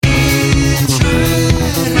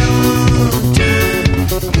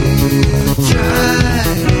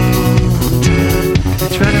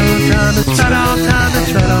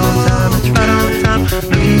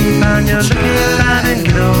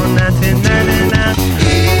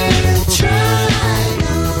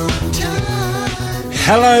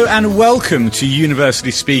Hello and welcome to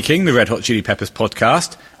Universally Speaking, the Red Hot Chili Peppers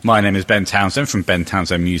podcast. My name is Ben Townsend from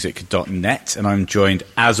bentownsendmusic.net, and I'm joined,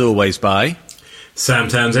 as always, by... Sam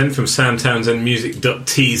Townsend from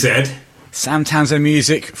samtownsendmusic.tz. Sam Townsend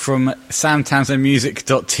Music from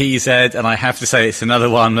samtownsendmusic.tz, and I have to say it's another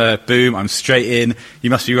one, boom, I'm straight in. You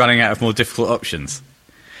must be running out of more difficult options.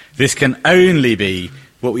 This can only be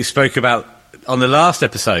what we spoke about on the last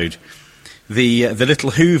episode, the little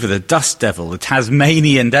Hoover, the dust devil, the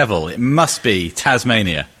Tasmanian devil. It must be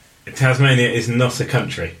Tasmania. Tasmania is not a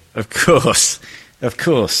country. Of course.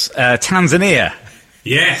 Tanzania.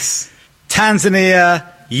 Yes. Tanzania,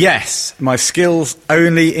 yes. My skills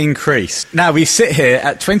only increase. Now, we sit here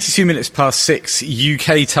at 22 minutes past 6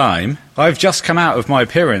 UK time. I've just come out of my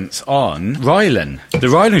appearance on Rylan. The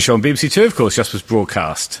Rylan show on BBC Two, of course, just was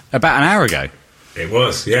broadcast about an hour ago. It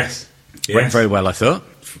was, yes. Went very well, I thought.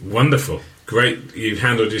 Wonderful. Great. You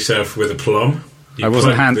handled yourself with aplomb. I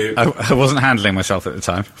wasn't handling myself at the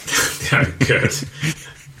time. Oh, good.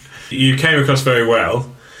 You came across very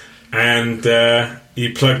well, and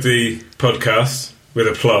you plugged the podcast with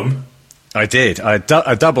aplomb. I did. A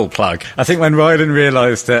double plug. I think when Rylan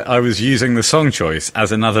realised that I was using the song choice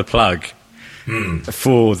as another plug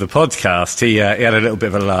for the podcast, he had a little bit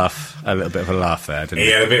of a laugh. A little bit of a laugh there, didn't he?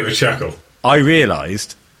 He had a bit of a chuckle. I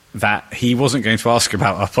realised that he wasn't going to ask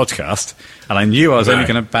about our podcast, and I knew I was only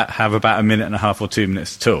going to have about a minute and a half or 2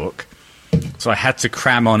 minutes to talk, so I had to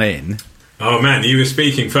cram on in. Oh man, you were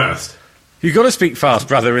speaking fast. You've got to speak fast,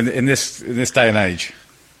 brother, in this day and age.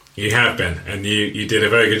 You have been, and you did a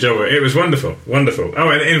very good job. It was wonderful. Oh,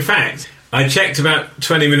 and in fact, I checked about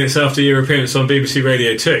 20 minutes after your appearance on BBC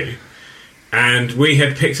Radio 2, and we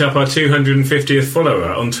had picked up our 250th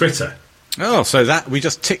follower on Twitter. Oh, so that we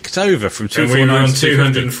just ticked over from 249 and we were on to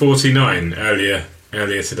 249 earlier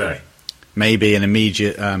today. Maybe an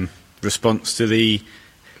immediate response to the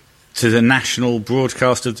national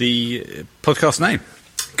broadcast of the podcast name.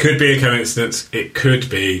 Could be a coincidence. It could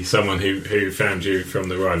be someone who found you from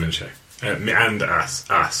the Rylan show. And us.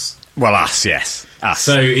 Well, us, yes. Us.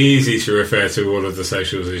 So easy to refer to all of the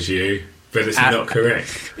socials as you, but it's not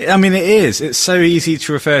correct. I mean, it is. It's so easy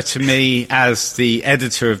to refer to me as the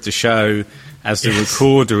editor of the show, as the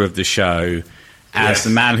recorder of the show, as the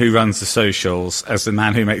man who runs the socials, as the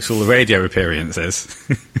man who makes all the radio appearances.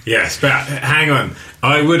 Yes, but hang on.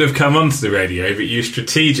 I would have come onto the radio, but you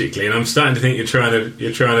strategically, and I'm starting to think you're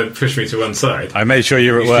trying to push me to one side. I made sure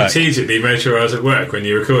you were at work. Strategically made sure I was at work when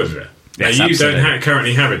you recorded it. Yes, now, you don't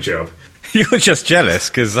currently have a job. You're just jealous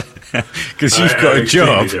because you've got a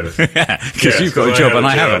job. Because you've got a job and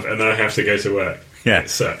I haven't. And I have to go to work. Yeah. It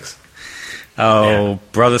sucks. Oh,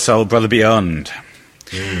 brother soul, brother beyond.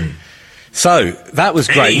 So, that was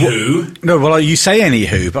great. Anywho. No, well, you say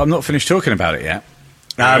anywho, but I'm not finished talking about it yet.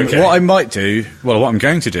 Okay. What I might do, what I'm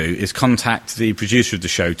going to do is contact the producer of the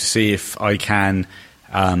show to see if I can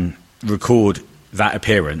record that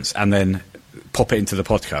appearance and then pop it into the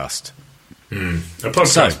podcast. A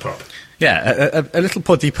podcast pop. Yeah, a little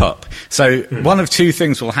poddy pop. So one of two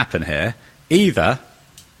things will happen here. Either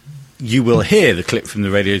you will hear the clip from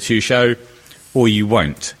the Radio 2 show or you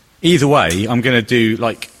won't. Either way, I'm going to do,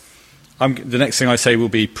 the next thing I say will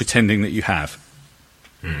be pretending that you have.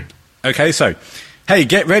 Okay, so, hey,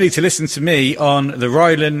 get ready to listen to me on the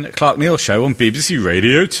Rylan Clark Neal show on BBC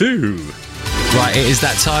Radio 2. Right, it is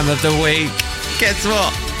that time of the week. Guess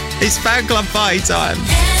what? It's fan club party time.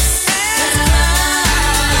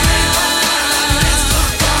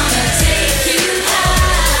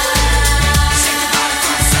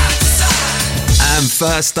 And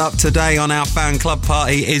first up today on our fan club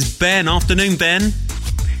party is Ben. Afternoon, Ben.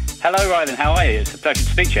 Hello, Rylan. How are you? It's a pleasure to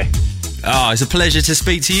speak to you. Oh, it's a pleasure to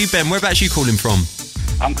speak to you, Ben. Whereabouts are you calling from?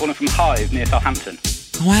 I'm calling from Hythe, near Southampton.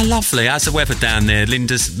 Oh, how lovely. How's the weather down there?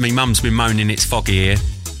 Me mum's been moaning it's foggy here.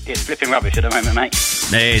 It's flipping rubbish at the moment, mate.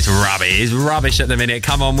 It's rubbish at the minute.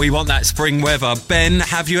 Come on, we want that spring weather. Ben,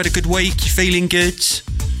 have you had a good week? You feeling good?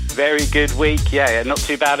 Very good week, yeah. Not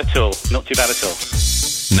too bad at all.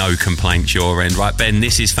 No complaints your end. Right, Ben,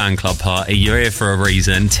 this is Fan Club Party. You're here for a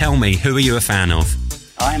reason. Tell me, who are you a fan of?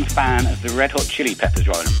 I am a fan of the Red Hot Chili Peppers,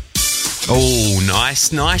 Rylan. Oh,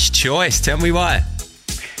 nice choice. Tell me why.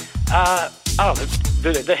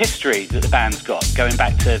 The history that the band's got, going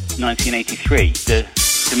back to 1983, the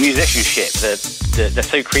musicianship, they're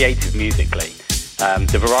so creative musically.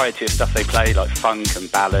 The variety of stuff they play, like funk and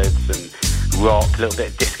ballads and rock, a little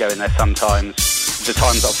bit of disco in there sometimes. The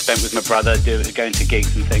times I've spent with my brother going to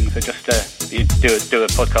gigs and things, so just do a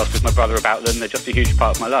podcast with my brother about them, they're just a huge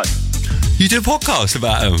part of my life. You did a podcast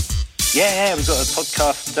about them? Yeah, we've got a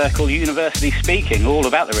podcast called Universally Speaking, all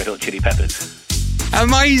about the Red Hot Chili Peppers.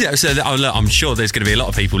 Amazing. So, look, I'm sure there's going to be a lot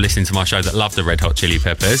of people listening to my show that love the Red Hot Chili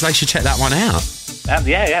Peppers. They should check that one out.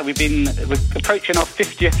 Yeah. We're approaching our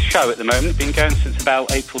 50th show at the moment. Been going since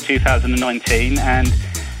about April 2019, and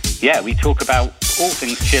yeah, we talk about all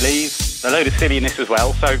things Chili's, a load of silliness as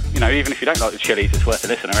well. So, even if you don't like the Chili's, it's worth a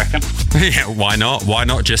listen, I reckon. Yeah, why not? Why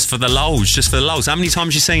not just for the lulz? Just for the lulz. How many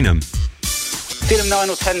times have you seen them? Seen them 9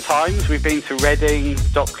 or 10 times. We've been to Reading,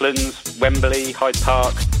 Docklands, Wembley, Hyde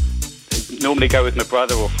Park. Normally go with my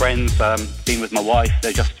brother or friends. Been with my wife.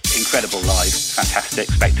 They're just incredible live. Fantastic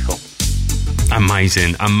spectacle.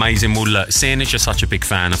 Amazing. Well, look, seeing as you're such a big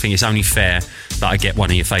fan, I think it's only fair that I get one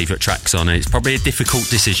of your favourite tracks on it. It's probably a difficult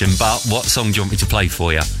decision, but what song do you want me to play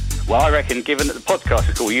for you? Well, I reckon, given that the podcast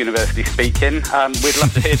is called University Speaking, we'd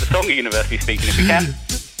love to hear the song University Speaking if we can.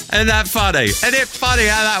 Isn't that funny? Isn't it funny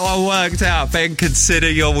how that one worked out? Ben, consider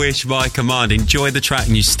your wish my command. Enjoy the track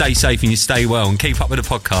and you stay safe and you stay well and keep up with the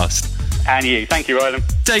podcast. And you. Thank you, Ryland.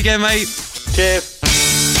 Take care, mate. Cheers.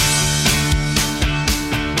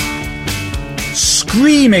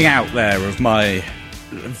 Screaming out there of my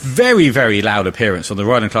very, very loud appearance on the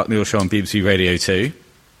Ryan and Clark Neil Show on BBC Radio 2.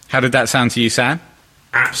 How did that sound to you, Sam?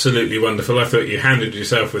 Absolutely wonderful. I thought you handled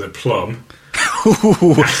yourself with aplomb.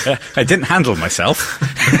 I didn't handle myself.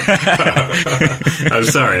 I'm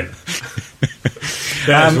sorry.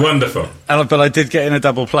 That's wonderful. But I did get in a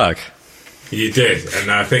double plug. You did,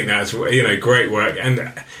 and I think that's great work.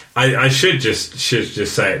 And I should just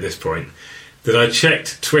say at this point that I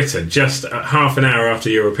checked Twitter just half an hour after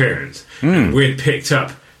your appearance, and we'd picked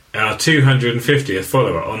up our 250th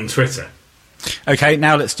follower on Twitter. Okay,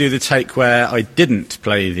 now let's do the take where I didn't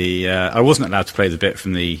play the... I wasn't allowed to play the bit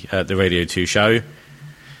from the Radio 2 show,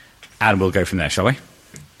 and we'll go from there, shall we?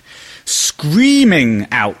 Screaming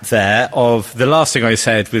out there of the last thing I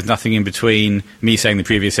said with nothing in between me saying the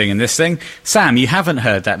previous thing and this thing. Sam, you haven't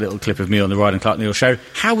heard that little clip of me on the Ryan and Clark Neil Show.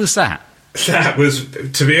 How was that? That was,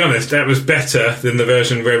 to be honest, that was better than the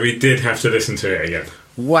version where we did have to listen to it again.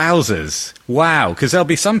 Wowzers. Wow, because there'll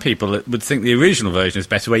be some people that would think the original version is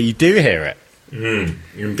better where you do hear it.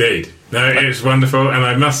 Indeed. No, it was wonderful, and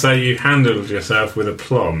I must say you handled yourself with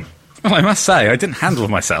aplomb. Well, I must say, I didn't handle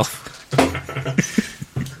myself.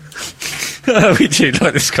 We do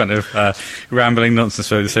like this kind of rambling nonsense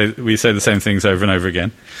where we say the same things over and over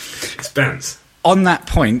again. It's bants. On that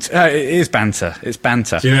point, it is banter. It's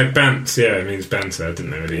banter. Do you know bants? Yeah, it means banter. I didn't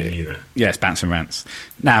know it either. Yeah, it's bants and rants.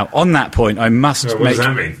 Now, on that point, I must what does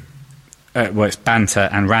that mean? Well, it's banter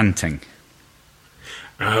and ranting.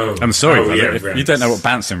 Oh, I'm sorry, brother. yeah, If rants. you don't know what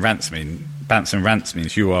bants and rants mean, bants and rants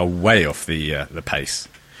means you are way off the pace.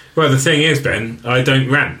 Well, the thing is, Ben, I don't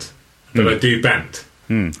rant, but I do bant.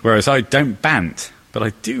 Whereas I don't bant, but I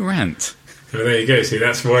do rant. Well, there you go. See,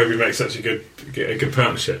 that's why we make such a good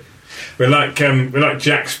partnership. We're like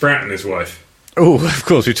Jack Spratt and his wife. Oh, of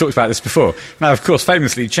course, we've talked about this before. Now, of course,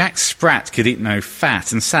 famously, Jack Spratt could eat no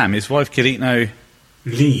fat, and Sam, his wife, could eat no...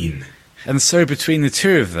 lean. And so between the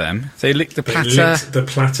two of them, they licked the platter... licked the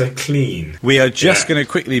platter clean. We are just going to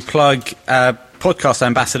quickly plug... podcast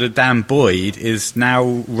ambassador Dan Boyd is now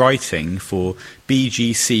writing for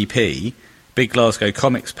BGCP, Big Glasgow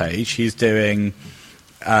Comics page. He's doing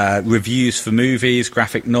reviews for movies,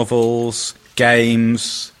 graphic novels,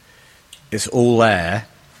 games. It's all there.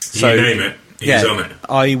 So, you name it, he's on it.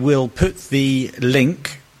 I will put the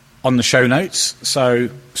link on the show notes, so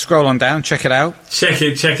scroll on down, check it out. Check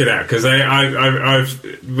it out, because I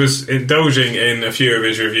was indulging in a few of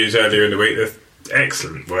his reviews earlier in the week. They're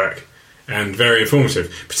excellent work and very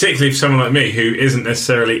informative, particularly for someone like me who isn't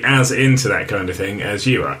necessarily as into that kind of thing as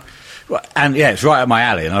you are. Well, and yeah, it's right up my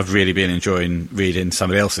alley, and I've really been enjoying reading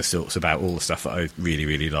somebody else's thoughts about all the stuff that I really,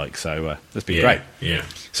 really like, so that's been great. Yeah.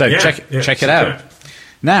 So check it out.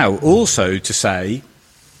 Now, also to say,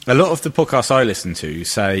 a lot of the podcasts I listen to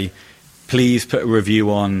say, please put a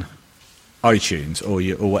review on iTunes or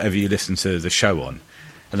whatever you listen to the show on.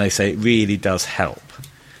 And they say it really does help.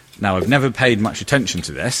 Now, I've never paid much attention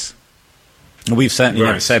to this. We've certainly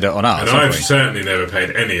never said it on ours. And I've certainly never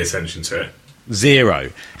paid any attention to it.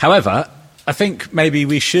 Zero. However, I think maybe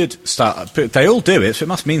we should start... They all do it, so it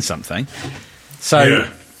must mean something. So...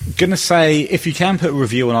 Going to say, if you can put a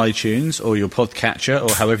review on iTunes or your podcatcher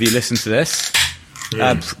or however you listen to this,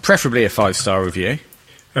 preferably a 5-star review.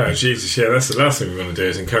 Oh, Jesus, yeah, that's the last thing we want to do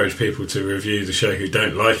is encourage people to review the show who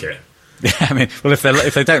don't like it. Yeah, I mean, well, if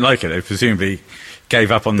they don't like it, they presumably gave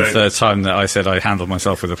up on the third time that I said I handled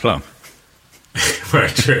myself with a plum. Well,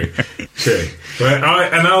 true. Well,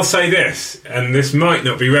 I'll say this, and this might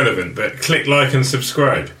not be relevant, but click like and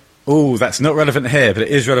subscribe. Oh, that's not relevant here, but it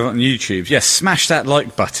is relevant on YouTube. Yes, smash that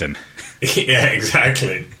like button. Yeah,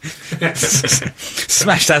 exactly.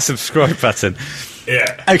 Smash that subscribe button.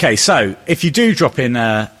 Yeah. Okay, so if you do drop in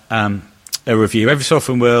a review, every so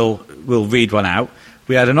often we'll read one out.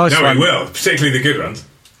 We had a nice one. No, we will, particularly the good ones.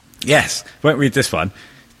 Yes, won't read this one.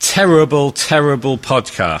 Terrible, terrible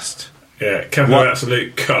podcast. Yeah, couple of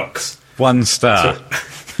absolute cocks. 1 star.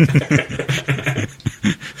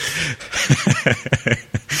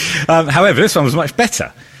 However, this one was much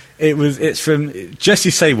better. It's from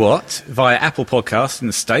Jesse Say What via Apple Podcasts in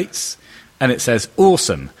the States, and it says,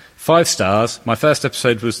 awesome, 5 stars. My first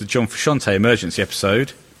episode was the John Frusciante emergency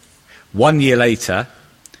episode. 1 year later,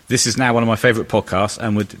 this is now one of my favourite podcasts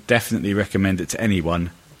and would definitely recommend it to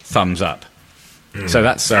anyone. Thumbs up. So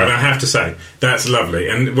that's... and I have to say, that's lovely.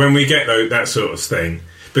 And when we get that sort of thing,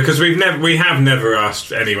 because we have never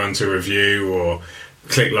asked anyone to review or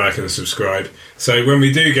click like and subscribe. So when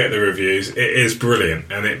we do get the reviews, it is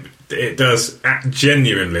brilliant, and it does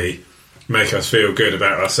genuinely make us feel good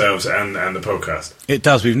about ourselves and the podcast. It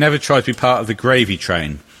does. We've never tried to be part of the gravy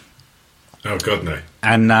train. Oh, God, no.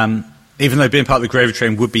 And even though being part of the gravy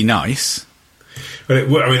train would be nice... But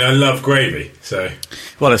I love gravy, so...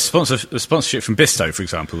 Well, a sponsorship from Bisto, for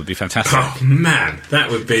example, would be fantastic. Oh, man, that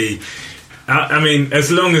would be... as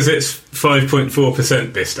long as it's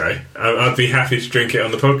 5.4% Bisto, I'd be happy to drink it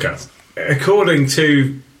on the podcast. According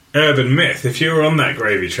to urban myth, if you're on that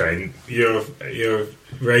gravy train, you're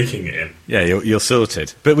raking it in. Yeah, you're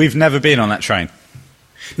sorted. But we've never been on that train.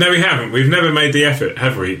 No, we haven't. We've never made the effort,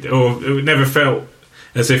 have we? Or it never felt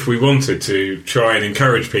as if we wanted to try and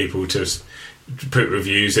encourage people to put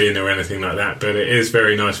reviews in or anything like that. But it is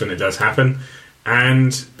very nice when it does happen.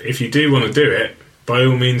 And if you do want to do it, by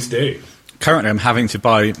all means do. Currently, I'm having to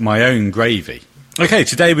buy my own gravy. Okay,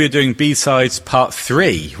 today we're doing B-Sides Part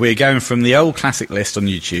 3. We're going from the old classic list on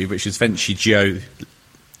YouTube, which is Venci Joe,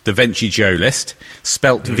 the Venci Joe list,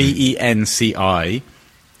 spelt VENCI,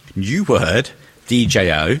 new word,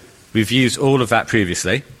 DJO. We've used all of that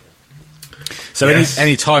previously. So yes.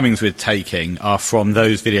 any timings we're taking are from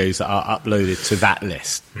those videos that are uploaded to that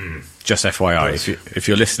list. Just FYI, if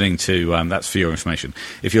you're listening to... that's for your information.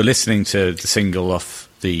 If you're listening to the single off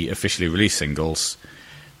the officially released singles,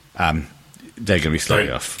 they're going to be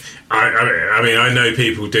slightly off. I know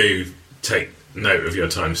people do take note of your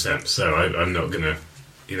timestamps, so I'm not going to,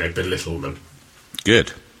 belittle them.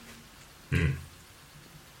 Good.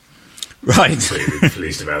 Right. I'm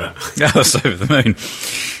pleased about that. I was over the moon.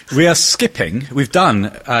 We are skipping. We've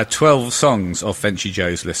done 12 songs of Venci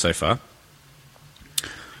Joe's list so far.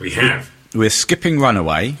 We have. We're skipping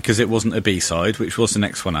Runaway because it wasn't a B-side, which was the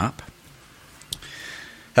next one up.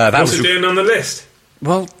 What's it doing on the list?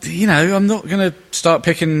 Well, I'm not going to start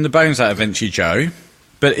picking the bones out of Venci Joe,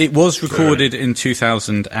 but it was recorded in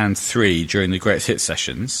 2003 during the Greatest Hits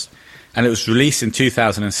sessions, and it was released in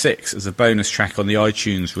 2006 as a bonus track on the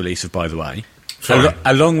iTunes release of By the Way,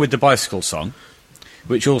 along with the Bicycle song,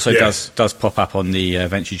 which also does pop up on the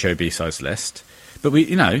Venci Joe B-sides list. But we,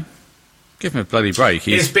 give him a bloody break.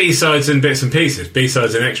 It's B-sides and bits and pieces,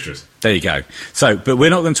 B-sides and extras. There you go. So, but we're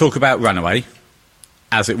not going to talk about Runaway,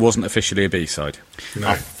 as it wasn't officially a B-side.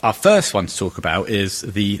 No. Our first one to talk about is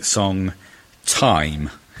the song Time.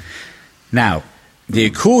 Now, the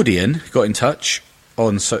Accordion got in touch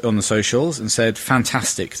on the socials and said,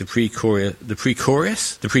 fantastic, the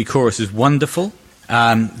pre-chorus is wonderful.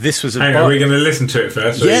 This was Hang on, are we going to listen to it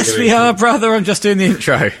first? Yes, we are, brother. I'm just doing the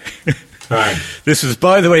intro. Fine. This was,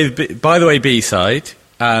 by the way, B-side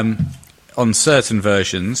on certain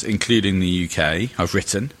versions, including the UK, I've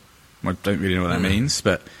written. I don't really know what that means,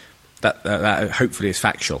 but that hopefully is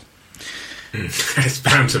factual. It's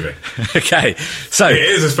bound to be. Okay, so... It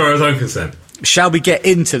is as far as I'm concerned. Shall we get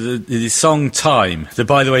into the song Time, the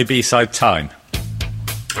By the Way B-side Time?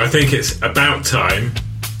 I think it's about time.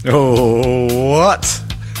 Oh, what?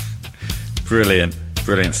 Brilliant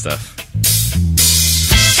stuff.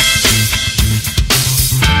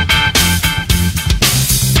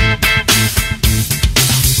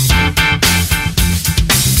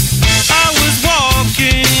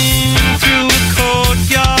 Through a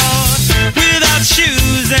courtyard without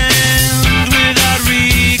shoes and without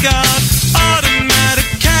regard, automatic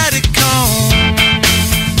catacomb.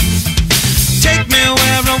 Take me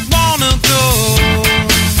where I wanna go.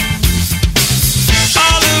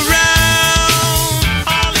 All around,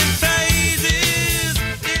 all in phases.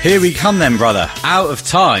 Here we come then, brother. Out of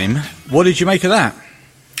Time. What did you make of that?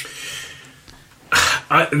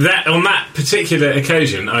 On that particular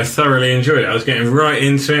occasion, I thoroughly enjoyed it. I was getting right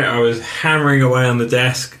into it. I was hammering away on the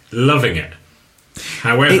desk, loving it.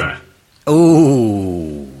 However,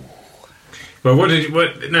 well,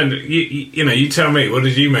 you tell me. What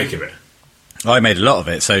did you make of it? I made a lot of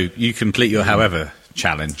it, so you complete your however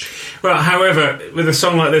challenge. Well, however, with a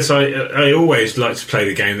song like this, I always like to play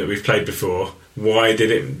the game that we've played before. Why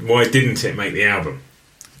didn't it make the album?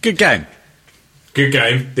 Good game. Good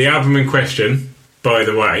game. The album in question, by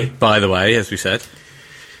the way, as we said.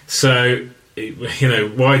 So,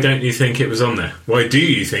 why don't you think it was on there? Why do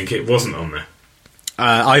you think it wasn't on there?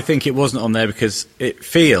 I think it wasn't on there because it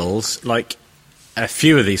feels like a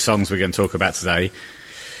few of these songs we're going to talk about today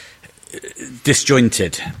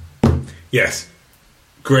disjointed. Yes,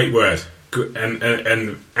 great word,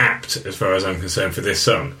 and apt as far as I'm concerned for this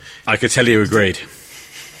song. I could tell you agreed.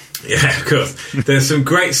 Yeah, of course. There's some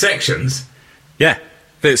great sections. Yeah,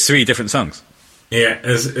 there's 3 different songs. Yeah,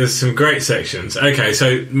 there's some great sections. Okay,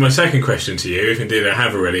 so my second question to you, if indeed I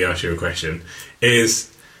have already asked you a question,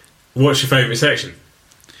 is what's your favourite section?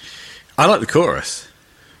 I like the chorus.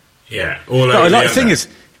 Yeah, all over the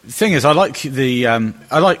thing is, I like the. I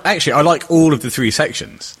like all of the 3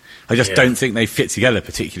 sections. I just don't think they fit together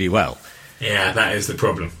particularly well. Yeah, that is the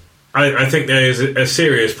problem. I think there is a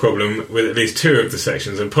serious problem with at least 2 of the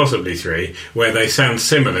sections, and possibly 3, where they sound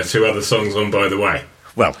similar to other songs on By the Way.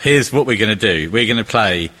 Well, here's what we're going to do. We're going to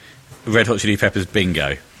play Red Hot Chili Peppers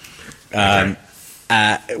Bingo.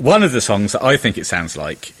 One of the songs that I think it sounds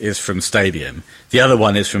like is from Stadium. The other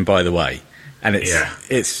one is from By the Way. And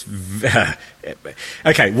it's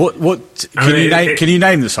okay. What can you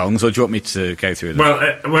name the songs, or do you want me to go through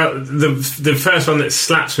them? Well, the first one that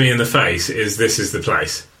slaps me in the face is "This Is the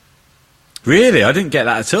Place." Really, I didn't get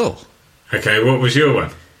that at all. Okay, what was your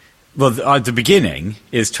one? Well, the beginning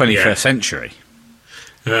is 21st Century.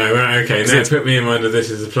 Right, okay. Now put me in mind of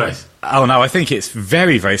 "This Is the Place." Oh no, I think it's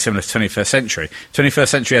very, very similar to 21st Century. 21st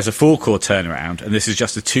Century has a 4-chord turnaround, and this is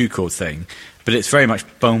just a 2-chord thing. But it's very much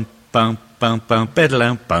boom, boom, boom, boom,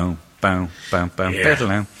 bedalam, boom, boom, boom, boom,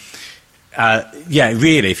 bedalam.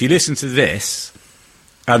 Really, if you listen to this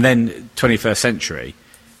and then 21st Century,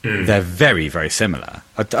 they're very, very similar.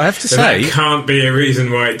 I have to say, that can't be a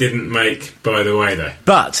reason why it didn't make By the Way, though.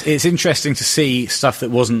 But it's interesting to see stuff that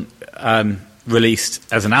wasn't released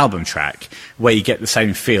as an album track where you get the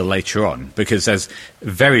same feel later on, because there's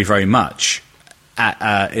very, very much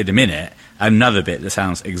in a minute another bit that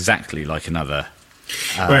sounds exactly like another.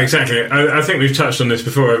 Well, exactly. I think we've touched on this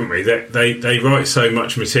before, haven't we? That they write so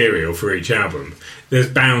much material for each album. There's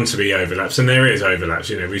bound to be overlaps, and there is overlaps.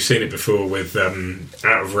 We've seen it before with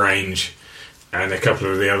Out of Range and a couple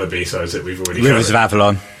of the other B-sides that we've already Rivers covered. of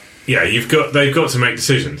Avalon. Yeah, they've got to make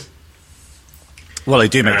decisions. Well, they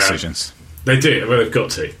do make decisions. They do. Well, they've got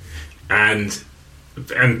to, and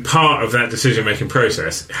part of that decision-making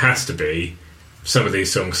process has to be some of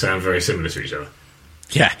these songs sound very similar to each other.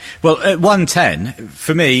 Yeah. Well, at 110,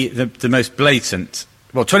 for me, the most blatant...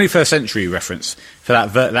 Well, 21st Century reference for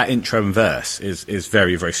that intro and verse is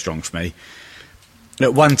very, very strong for me.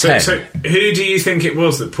 At 110... So who do you think it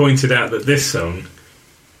was that pointed out that this song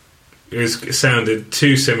sounded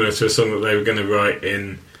too similar to a song that they were going to write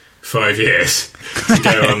in 5 years to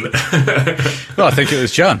go on? Well, I think it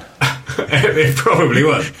was John. It probably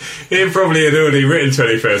was. He probably had already written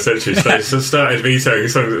 21st Century, so started vetoing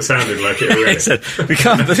songs that sounded like it already. He said, we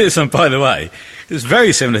can't put this on, By the Way. It's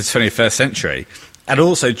very similar to 21st Century. And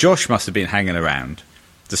also, Josh must have been hanging around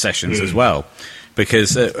the sessions as well,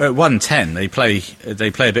 because at 110 they play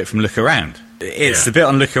a bit from Look Around. It's the bit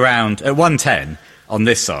on Look Around at 110 on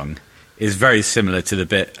this song is very similar to the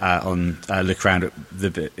bit on Look Around at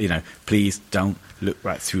the bit, please don't look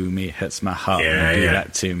right through me, it hurts my heart when you do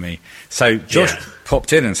that to me. So Josh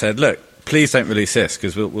popped in and said, look, please don't release this,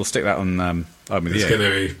 because we'll stick that on I'm With You. It's going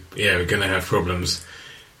to be, we're going to have problems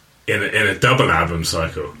in a double album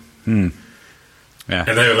cycle. Yeah.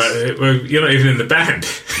 And they were like, well, you're not even in the band.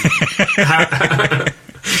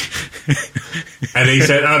 And he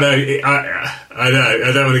said, oh no, I know,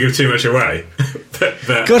 I don't want to give too much away.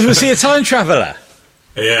 but God, was he a time traveller?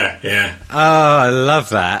 Yeah. Oh, I love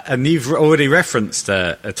that. And you've already referenced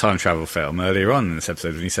a time travel film earlier on in this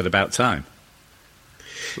episode when you said About Time.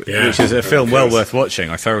 Yeah, which is a film well worth watching.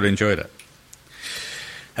 I thoroughly enjoyed it.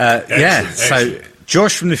 Excellent. So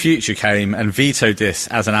Josh from the future came and vetoed this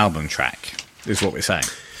as an album track, is what we're saying.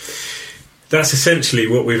 That's essentially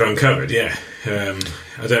what we've uncovered, yeah.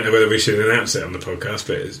 I don't know whether we should announce it on the podcast,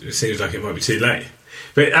 but it seems like it might be too late.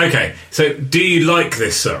 But, okay, so do you like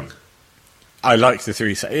this song? I like the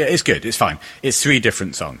 3... Yeah, it's good, it's fine. It's 3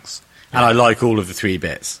 different songs, and I like all of the 3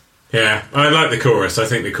 bits. Yeah, I like the chorus. I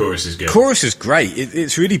think the chorus is good. Chorus is great.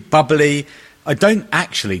 It's really bubbly. I don't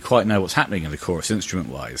actually quite know what's happening in the chorus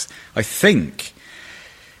instrument-wise. I think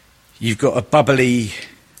you've got a bubbly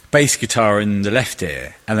bass guitar in the left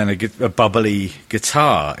ear and then a bubbly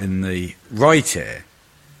guitar in the right ear.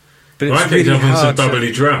 But it's I picked really up on some hard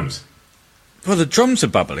bubbly drums. Well, the drums are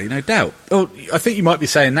bubbly, no doubt. Oh, I think you might be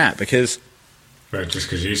saying that because Well, just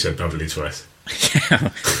because you said bubbly twice.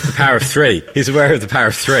 the power of three. He's aware of the power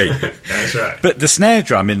of three. That's right. But the snare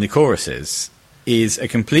drum in the choruses is a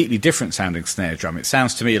completely different sounding snare drum. It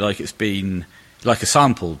sounds to me like it's been like a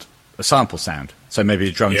sample sound. So maybe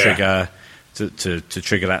a drum trigger to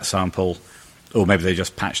trigger that sample, or maybe they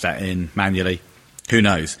just patched that in manually. Who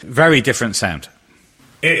knows? Very different sound.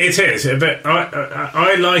 It is, but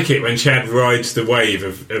I like it when Chad rides the wave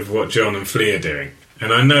of what John and Flea are doing.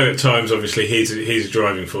 And I know at times, obviously, he's a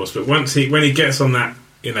driving force. But when he gets on that,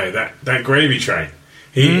 that gravy train,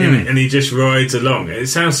 and he just rides along, it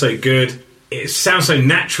sounds so good. It sounds so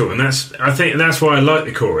natural, and I think that's why I like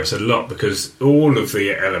the chorus a lot, because all of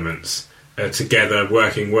the elements are together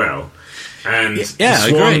working well. And I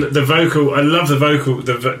agree. The vocal, I love the vocal.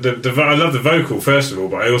 I love the vocal first of all,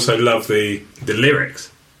 but I also love the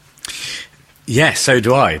lyrics. Yes, so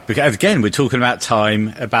do I. Because again, we're talking about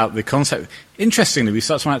time, about the concept. Interestingly, we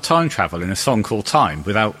start talking about time travel in a song called Time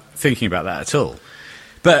without thinking about that at all.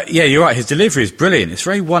 But yeah, you're right. His delivery is brilliant. It's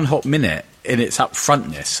very One Hot Minute in its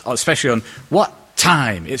upfrontness, especially on What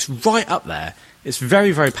Time. It's right up there. It's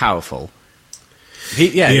very, very powerful.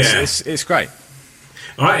 It's great.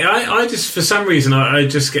 I just, for some reason, I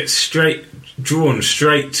just get drawn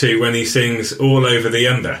straight to when he sings All Over the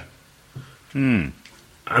Under.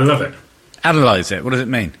 I love it. Analyse it. What does it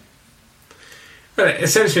mean? Well, it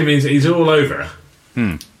essentially means that he's all over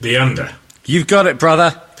the under. You've got it,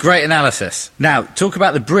 brother. Great analysis. Now, talk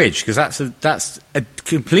about the bridge, because that's a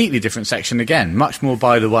completely different section again. Much more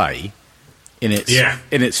by the way in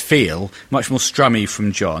its feel. Much more strummy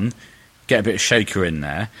from John. Get a bit of shaker in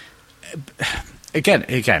there. Again,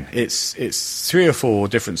 it's 3 or 4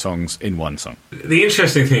 different songs in one song. The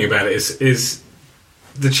interesting thing about it is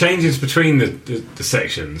the changes between the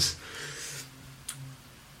sections.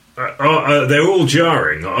 They're all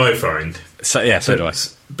jarring, I find. So do I.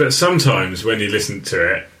 But sometimes when you listen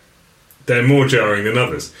to it, they're more jarring than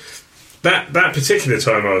others. That particular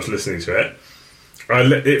time I was listening to it,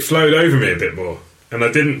 it flowed over me a bit more, and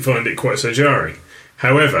I didn't find it quite so jarring.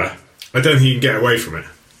 However, I don't think you can get away from it.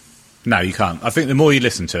 No, you can't. I think the more you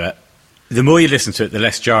listen to it, the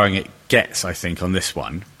less jarring it gets, I think, on this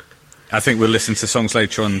one. I think we'll listen to songs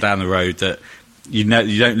later on down the road that you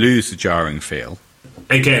don't lose the jarring feel.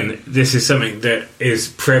 Again, this is something that is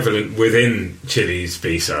prevalent within Chili's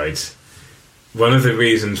B-sides. One of the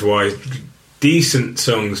reasons why decent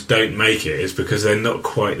songs don't make it is because they're not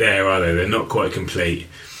quite there, are they? They're not quite complete.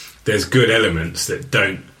 There's good elements that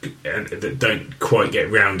don't quite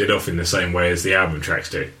get rounded off in the same way as the album tracks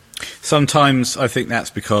do. Sometimes I think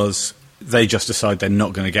that's because they just decide they're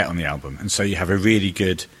not going to get on the album, and so you have a really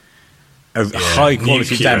good, high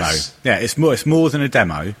quality demo. Yeah, it's more than a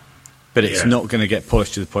demo, but it's not going to get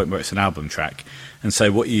polished to the point where it's an album track. And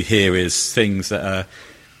so what you hear is things that are,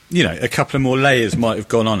 a couple of more layers might have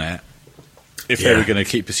gone on it if they were going to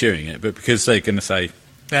keep pursuing it, but because they're going to say,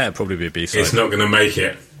 it'll probably be a B-side. It's not going to make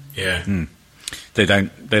it. Yeah. They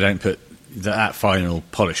don't put that final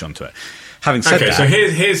polish onto it. Having said that, so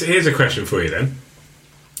here's a question for you then.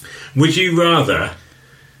 Would you rather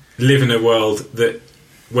live in a world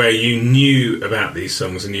where you knew about these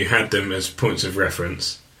songs and you had them as points of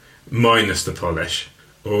reference, minus the polish,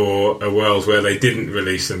 or a world where they didn't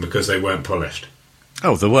release them because they weren't polished?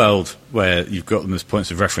 Oh, the world where you've got them as points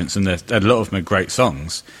of reference, and a lot of them are great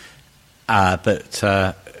songs. But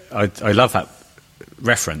I love that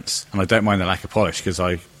reference, and I don't mind the lack of polish because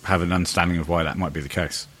I have an understanding of why that might be the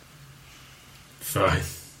case. Fine.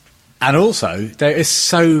 And also, there is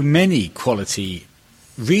so many quality,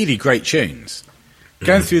 really great tunes.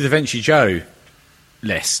 Going through the Vinci Joe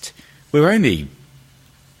list, we're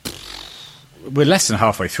less than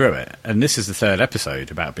halfway through it, and this is the 3rd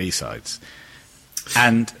episode about B-sides.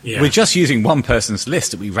 And we're just using one person's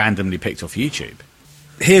list that we randomly picked off YouTube.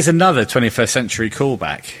 Here's another 21st century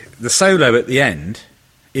callback. The solo at the end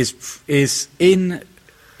is in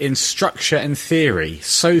structure and theory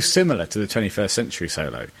so similar to the 21st century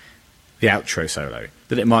solo, the outro solo,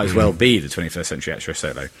 that it might as well be the 21st century outro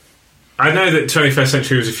solo. I know that 21st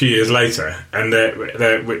Century was a few years later, and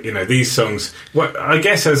these songs. I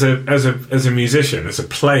guess as a musician, as a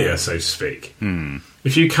player, so to speak,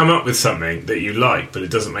 if you come up with something that you like but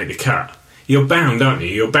it doesn't make the cut, you're bound, aren't you?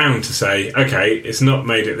 You're bound to say, okay, it's not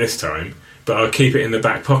made it this time, but I'll keep it in the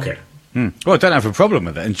back pocket. Well, I don't have a problem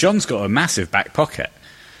with it, and John's got a massive back pocket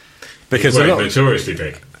because notoriously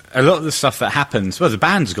big. A lot of the stuff that happens, the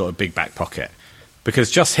band's got a big back pocket.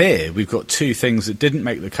 Because just here, we've got 2 things that didn't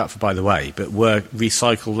make the cut for By the Way, but were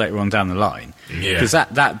recycled later on down the line. Because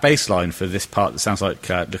that bass line for this part that sounds like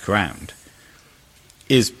Look Around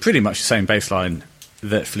is pretty much the same bass line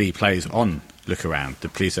that Flea plays on Look Around, the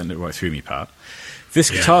Please Don't Look Right Through Me part. This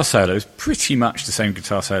guitar solo is pretty much the same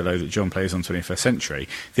guitar solo that John plays on 21st Century.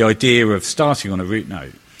 The idea of starting on a root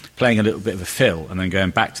note, playing a little bit of a fill, and then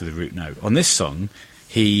going back to the root note. On this song,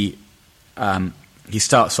 he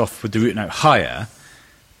starts off with the root note higher,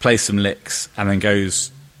 plays some licks, and then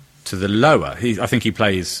goes to the lower. I think he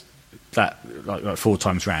plays that like 4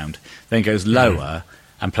 times round, then goes lower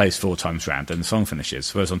and plays 4 times round, and the song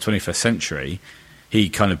finishes. Whereas on 21st Century, he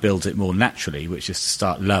kind of builds it more naturally, which is to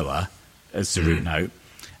start lower as the root note,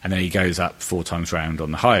 and then he goes up 4 times round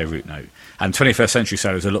on the higher root note. And 21st Century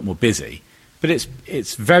solo is a lot more busy, but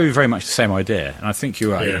it's very, very much the same idea. And I think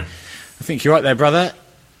you're right. Yeah. I think you're right there, brother.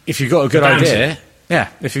 If you've got a good idea,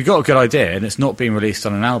 if you've got a good idea and it's not being released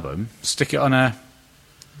on an album, stick it on a,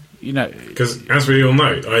 Because, as we all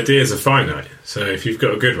know, ideas are finite. So if you've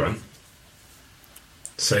got a good one,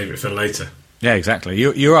 save it for later. Yeah, exactly.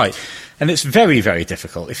 You're right. And it's very, very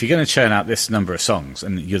difficult. If you're going to churn out this number of songs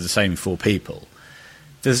and you're the same 4 people,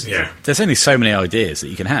 there's only so many ideas that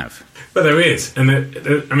you can have. But there is. And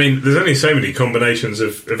there's only so many combinations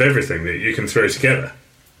of everything that you can throw together.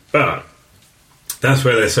 But that's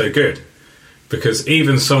where they're so good. Because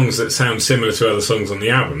even songs that sound similar to other songs on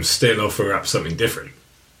the album still offer up something different.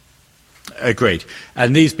 Agreed.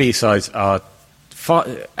 And these B-sides are,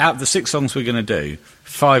 out of the 6 songs we're going to do,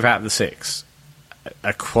 5 out of the 6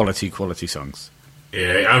 are quality songs.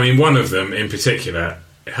 Yeah, I mean, one of them in particular,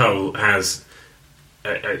 Hull, has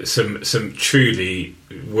some truly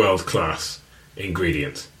world-class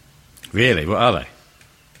ingredients. Really? What are they?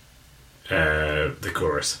 The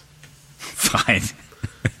chorus. Fine.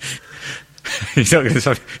 You're not going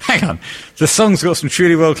to hang on. The song's got some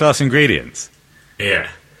truly world-class ingredients. Yeah.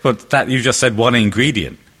 But that you just said one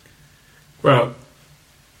ingredient. Well,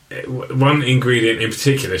 one ingredient in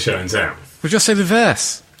particular shines out. We just said the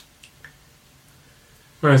verse.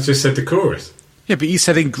 Well, I just said the chorus. Yeah, but you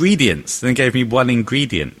said ingredients, then gave me one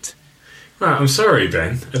ingredient. Well, I'm sorry,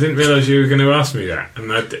 Ben. I didn't realise you were going to ask me that.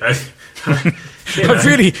 And I've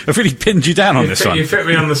really pinned you down on this one. You put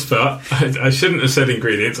me on the spot. I shouldn't have said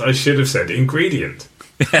ingredients. I should have said ingredient.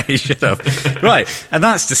 Yeah, you should have. Right, and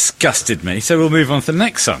that's disgusted me, so we'll move on to the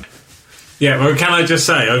next song. Yeah, well, can I just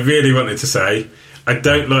say, I really wanted to say, I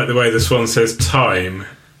don't like the way the Swan says time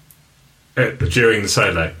during the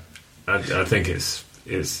solo. I think it's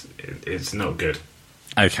not good.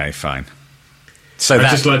 Okay, fine. So I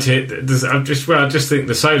just like to hear. I just think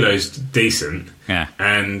the solo's decent. Yeah.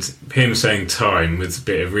 And him saying time with a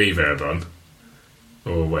bit of reverb on,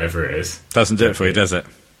 or whatever it is, doesn't do it for you, does it?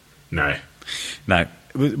 No. No.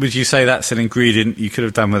 Would you say that's an ingredient you could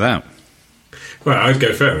have done without? Well, I'd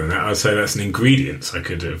go further than that. I'd say that's an ingredient I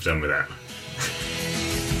could have done without.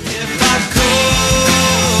 If I call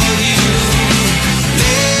you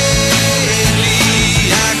lately,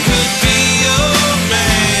 I could be your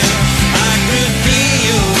man, I could be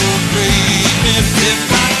your dream.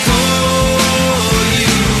 If I call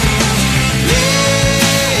you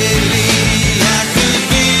lately, I could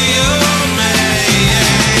be your man.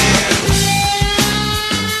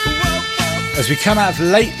 As we come out of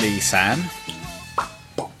lately, Sam,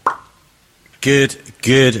 good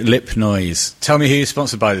lip noise. Tell me who you're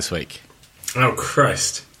sponsored by this week. Oh,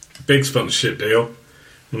 Christ. Big sponsorship deal. One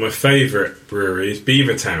of my favourite breweries,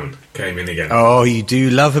 Beavertown, came in again. Oh, you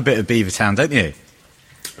do love a bit of Beavertown, don't you?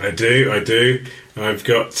 I do. I've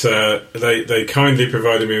got... they kindly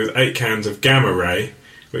provided me with 8 cans of Gamma Ray,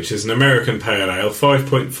 which is an American Pale Ale,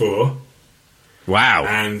 5.4. Wow.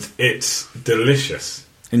 And it's delicious.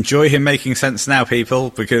 Enjoy him making sense now,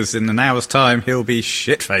 people, because in an hour's time he'll be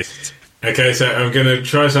shit-faced. Okay, so I'm going to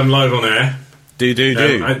try some live on air. Do.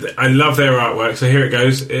 I love their artwork, so here it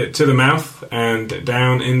goes. To the mouth and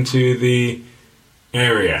down into the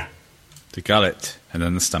area. The gullet and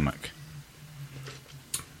then the stomach.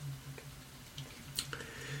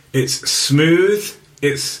 It's smooth.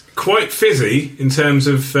 It's quite fizzy in terms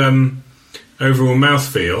of overall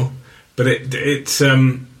mouthfeel, but it's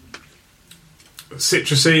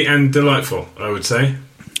citrusy and delightful, I would say.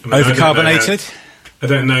 I mean, Overcarbonated? I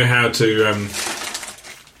don't know how to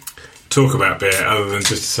talk about beer other than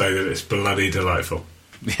just to say that it's bloody delightful.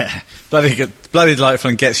 Yeah, bloody good, bloody delightful,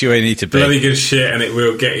 and gets you where you need to be. Bloody good shit, and it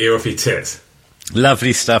will get you off your tits.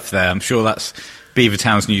 Lovely stuff there. I'm sure that's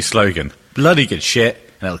Beavertown's new slogan. Bloody good shit,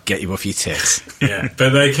 and it'll get you off your tits. Yeah, but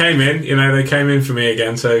they came in for me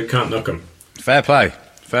again, so can't knock them. Fair play.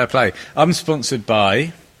 I'm sponsored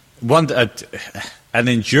by an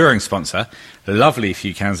enduring sponsor, lovely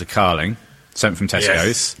few cans of Carling, sent from Tesco's.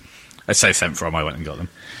 Yes. I say sent from, I went and got them.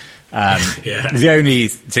 Yeah. The only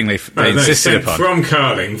thing they insisted sent upon... from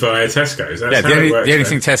Carling via Tesco's. That's Yeah, how the it works, only then.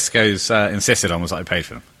 thing Tesco's insisted on was that I paid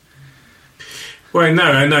for them. Well, no,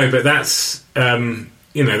 I know, but that's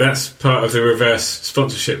that's part of the reverse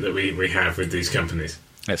sponsorship that we have with these companies.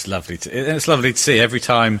 It's lovely to see every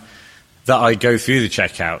time that I go through the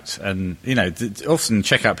checkout, and often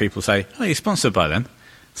checkout people say, "Oh, you're sponsored by them."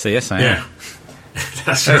 So yes, I am. Yeah,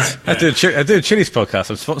 that's right. I do a Chili's podcast.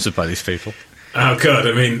 I'm sponsored by these people. Oh God,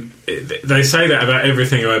 I mean, they say that about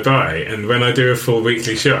everything I buy, and when I do a full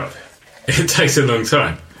weekly shop, it takes a long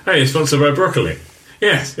time. Hey, you're sponsored by broccoli.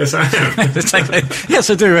 Yes, I am. Yes,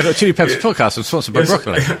 I do Red Hot Chili Peppers podcast. I'm sponsored by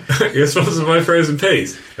broccoli. You're sponsored by frozen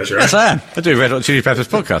peas. That's right. Yes, I am. I do Red Hot Chili Peppers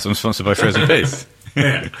podcast. I'm sponsored by frozen peas.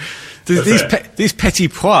 Yeah. These petty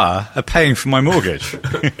pois are paying for my mortgage.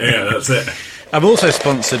 Yeah, that's it. I'm also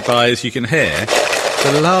sponsored by, as you can hear,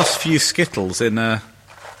 the last few Skittles in a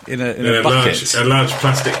bucket. A large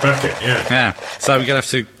plastic bucket, yeah. Yeah. So we're going to have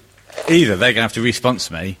to... Either they're going to have to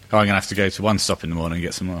re-sponsor me, or I'm going to have to go to One Stop in the morning and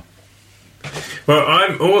get some more. Well,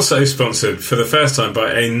 I'm also sponsored for the first time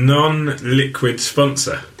by a non-liquid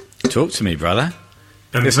sponsor. Talk to me, brother.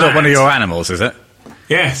 And It's not one of your animals, is it?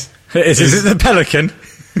 Yes. Is it the pelican?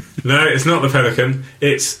 No, it's not the pelican.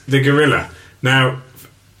 It's the gorilla. Now,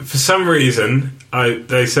 for some reason,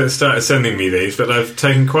 they started sending me these, but I've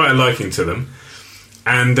taken quite a liking to them.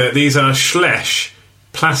 And these are Schlesch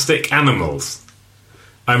plastic animals.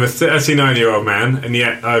 I'm a 39-year-old man, and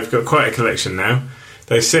yet I've got quite a collection now.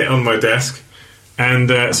 They sit on my desk, and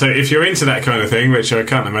so if you're into that kind of thing, which I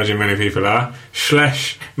can't imagine many people are,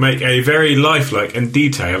 Schlesch make a very lifelike and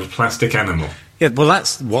detailed plastic animal. Yeah, well,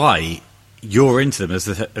 that's why you're into them as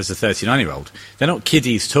a 39-year-old. They're not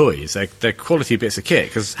kiddies' toys. They're quality bits of kit.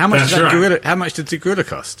 Because how much did the gorilla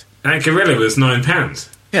cost? That gorilla was £9.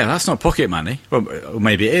 Yeah, that's not pocket money. Well, or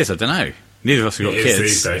maybe it is. I don't know. Neither of us have got It kids.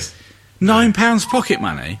 is these days. £9 pocket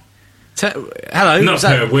money. Hello, Not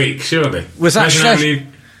per week, surely. Was that Imagine how Schlesch? many-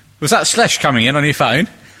 Was that Schlesch coming in on your phone?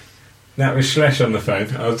 That was Schlesch on the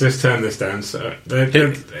phone. I'll just turn this down. So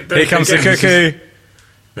Here comes the cuckoo.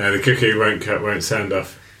 No, the cuckoo won't sound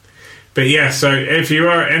off. But yeah, so if you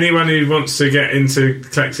are anyone who wants to get into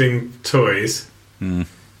collecting toys,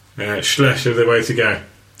 Schlesch are the way to go.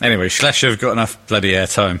 Anyway, Schlesch have got enough bloody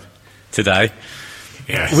airtime today.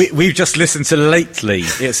 Yes. We've just listened to Lately.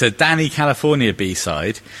 It's a Danny California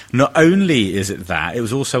B-side. Not only is it that, it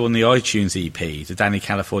was also on the iTunes EP, the Danny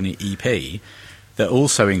California EP, that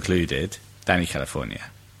also included Danny California,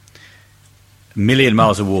 Million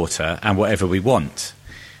Miles of Water, and Whatever We Want.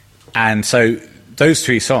 And so those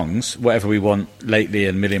three songs, Whatever We Want, Lately,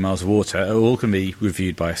 and Million Miles of Water, are all going to be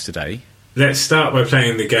reviewed by us today. Let's start by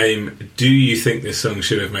playing the game. Do you think this song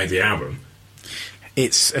should have made the album?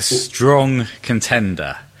 It's a strong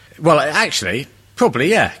contender. Well, actually, probably,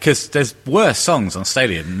 yeah, because there's worse songs on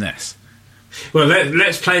Stadium than this. Well,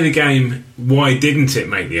 let's play the game. Why didn't it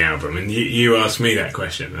make the album? And you ask me that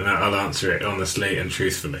question, and I'll answer it honestly and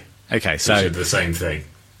truthfully. Okay, Which so is the same thing.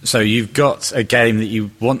 So you've got a game that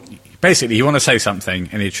you want... Basically, you want to say something,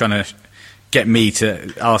 and you're trying to get me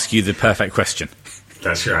to ask you the perfect question.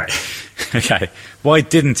 That's right. Okay. Why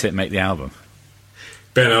didn't it make the album?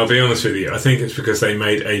 Ben, I'll be honest with you. I think it's because they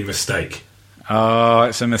made a mistake. Oh,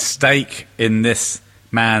 it's a mistake in this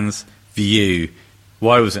man's view.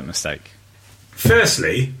 Why was it a mistake?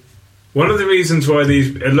 Firstly, one of the reasons why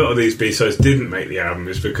a lot of these B-sides didn't make the album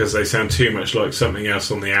is because they sound too much like something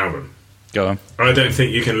else on the album. Go on. I don't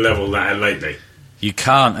think you can level that at Lately. You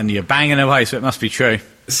can't, and you're banging away, so it must be true.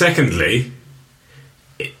 Secondly,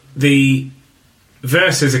 the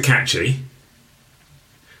verses are catchy,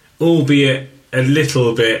 albeit a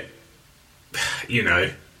little bit,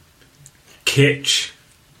 kitsch.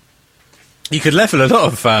 You could level a lot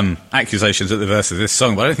of accusations at the verse of this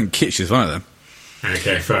song, but I don't think kitsch is one of them.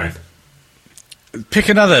 Okay, fine. Pick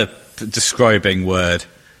another describing word.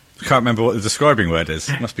 I can't remember what the describing word is.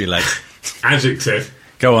 It must be late. Adjective.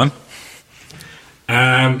 Go on.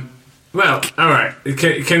 Well, all right.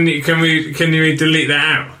 Can you delete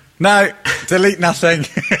that out? No, delete nothing.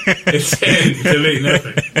 It's in. Delete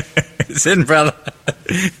nothing. It's in, brother.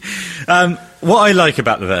 What I like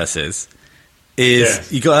about the verses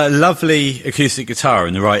is you got a lovely acoustic guitar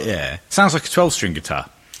in the right ear. Sounds like a 12-string guitar.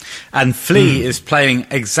 And Flea is playing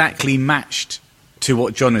exactly matched to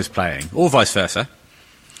what John is playing, or vice versa.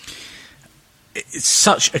 It's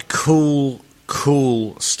such a cool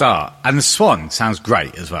start. And the Swan sounds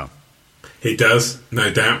great as well. He does,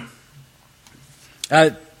 no doubt.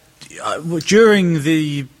 During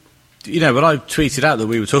the... when I tweeted out that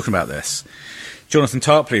we were talking about this, Jonathan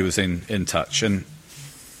Tarpley was in touch, and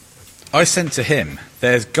I sent to him,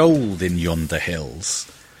 "There's gold in yonder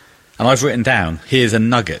hills." And I've written down, here's a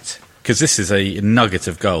nugget, because this is a nugget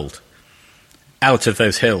of gold out of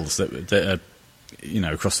those hills that are,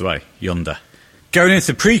 across the way, yonder. Going into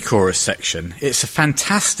the pre-chorus section, it's a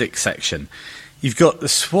fantastic section. You've got the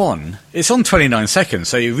Swan. It's on 29 seconds,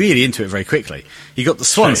 so you're really into it very quickly. You've got the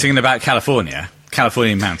Swan singing about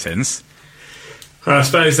Californian mountains. Well, I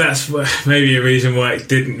suppose that's maybe a reason why it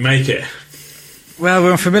didn't make it. Well,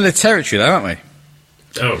 we're on familiar territory, though, aren't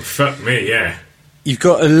we? Oh, fuck me, yeah. You've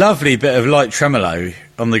got a lovely bit of light tremolo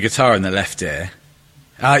on the guitar in the left ear.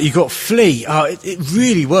 You've got Flea. It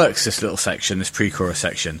really works, this little section, this pre-chorus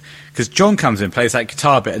section, because John comes in, plays that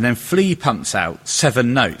guitar bit, and then Flea pumps out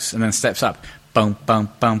 7 notes and then steps up. Bum, bum,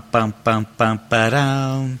 bum, bum, bum, bum,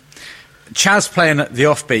 ba-dum. Chaz playing the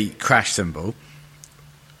offbeat crash cymbal.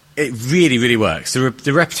 It really, really works.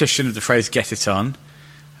 The repetition of the phrase "get it on"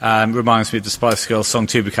 reminds me of the Spice Girls song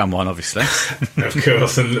 "Two Become One," obviously. Of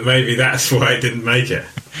course, and maybe that's why it didn't make it.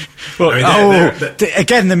 Well,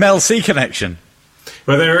 again, the Mel C connection.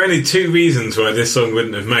 Well, there are only 2 reasons why this song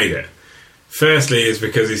wouldn't have made it. Firstly is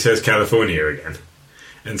because he says California again.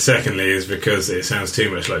 And secondly is because it sounds too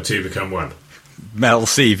much like Two Become One. Mel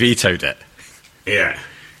C vetoed it. Yeah.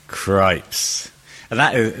 Cripes. And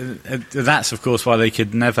that's, of course, why they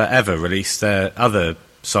could never, ever release their other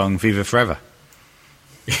song, Viva Forever.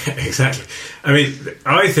 Yeah, exactly. I mean,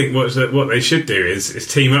 I think what they should do is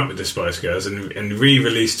team up with the Spice Girls and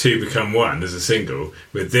re-release Two Become One as a single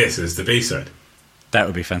with this as the B-side. That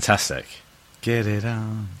would be fantastic. Get it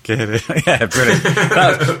on, get it on. Yeah, brilliant.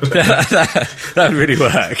 That would really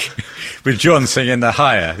work. With John singing the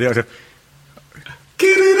higher. The octave.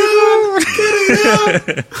 Get it on, get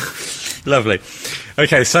it on. Lovely.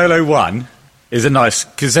 Okay, solo 1 is a nice,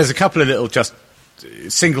 because there's a couple of little just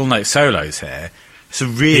single note solos here. It's a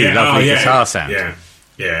really lovely guitar sound. Yeah.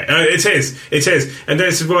 Yeah, it is. And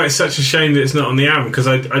this is why it's such a shame that it's not on the album, because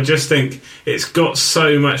I just think it's got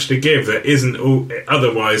so much to give that isn't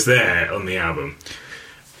otherwise there on the album.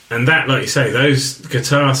 And that, like you say, those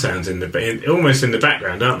guitar sounds almost in the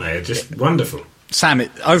background, aren't they? Are just wonderful. Sam,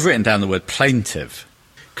 I've written down the word plaintive.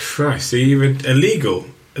 Christ, are you a legal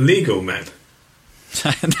man?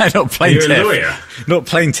 No, not plaintive. You're a lawyer? Not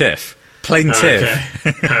plaintiff. Plaintive. Oh,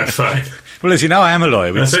 okay. Fine. Well, as you know, I am a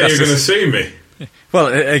lawyer. I thought you were going to sue me. Well,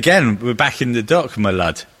 again, we're back in the dock, my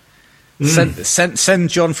lad. Send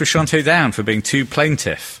John Frusciante down for being too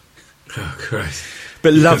plaintiff. Oh, Christ.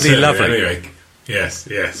 But lovely. Anyway, yes.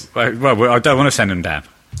 Well, I don't want to send him down.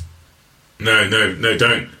 No,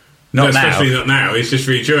 don't. Not now. Especially not now. He's just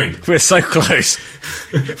rejoined. We're so close.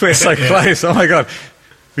 We're so close. Oh, my God.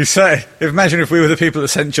 Imagine if we were the people that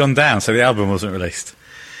sent John down so the album wasn't released.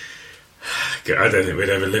 I don't think we'd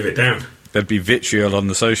ever live it down. There'd be vitriol on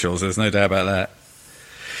the socials, there's no doubt about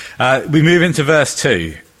that. We move into verse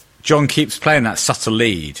 2. John keeps playing that subtle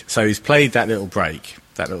lead. So he's played that little break,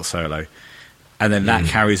 that little solo, and then that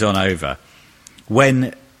carries on over.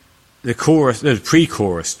 When the chorus, the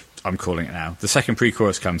pre-chorus, I'm calling it now, the second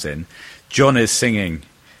pre-chorus comes in, John is singing,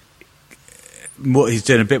 he's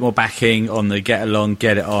doing a bit more backing on the get along,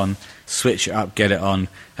 get it on, switch it up, get it on,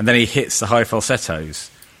 and then he hits the high falsettos,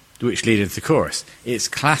 which lead into the chorus. It's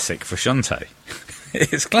classic Frusciante.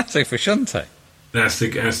 It's classic Frusciante. That's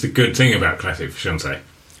the good thing about classic Frusciante.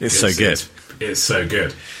 It's so good. It's so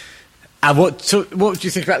good. And what do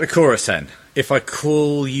you think about the chorus then? If I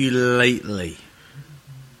call you lately.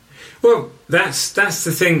 Well, that's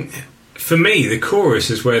the thing. For me, the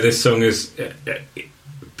chorus is where this song is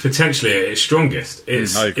potentially at its strongest. I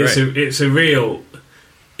agree. It's a real.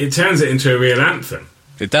 It turns it into a real anthem.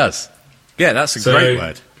 It does. Yeah, that's a great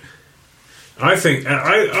word. I think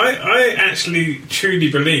I actually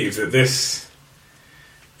truly believe that this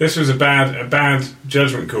was a bad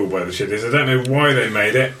judgment call by the Shitties. I don't know why they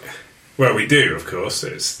made it. Well, we do, of course.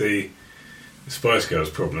 It's the Spice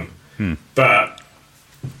Girls problem. But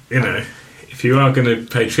if you are going to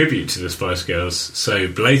pay tribute to the Spice Girls so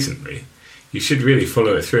blatantly, you should really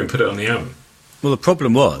follow it through and put it on the album. Well, the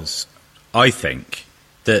problem was, I think,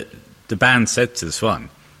 that the band said to the Swan,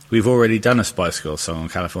 "We've already done a Spice Girls song on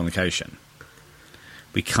Californication.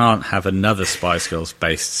 We can't have another Spice Girls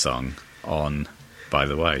based song on By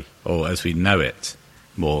the Way, or as we know it,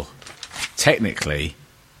 more technically,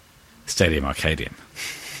 Stadium Arcadium."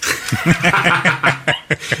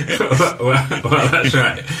 well, that's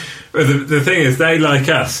right. But the thing is, they, like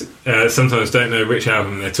us, sometimes don't know which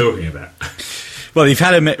album they're talking about. Well, you've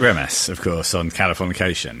had a Mick Remus, of course, on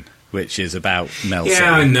Californication, which is about Mel C.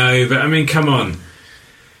 Yeah, I know, but I mean, come on.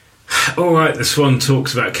 All right, the Swan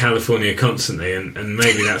talks about California constantly, and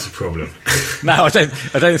maybe that's a problem. No, I don't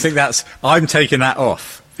think that's. I'm taking that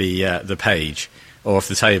off the page or off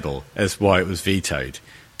the table as why it was vetoed,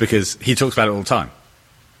 because he talks about it all the time.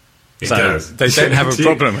 It So does. they don't have a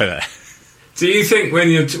problem with it. Do you think when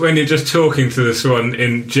you're just talking to the swan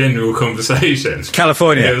in general conversation,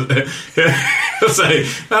 California. he'll say,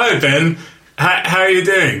 "Hello, Ben. How are you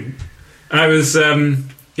doing?" I was, I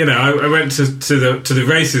went to the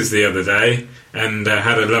races the other day and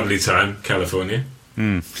had a lovely time, California.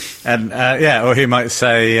 And or he might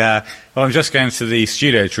say, well, I'm just going to the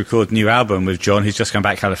studio to record a new album with John, who's just come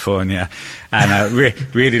back California, and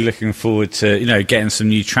really looking forward to getting some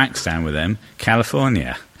new tracks down with him,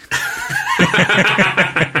 California.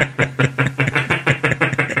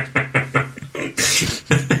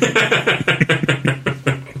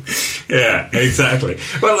 Yeah, exactly.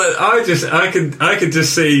 Well, I could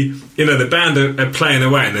just see, the band are playing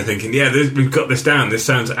away and they're thinking, yeah, we've got this down. This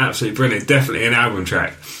sounds absolutely brilliant. Definitely an album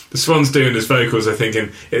track. The Swan's doing his vocals. They're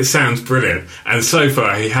thinking it sounds brilliant. And so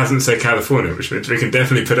far, he hasn't said California, which means we can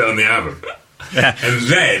definitely put it on the album. Yeah. And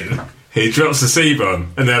then he drops the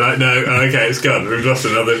C-bomb, and they're like, no, okay, it's gone. We've lost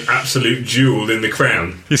another absolute jewel in the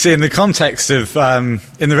crown. You see, in the context of,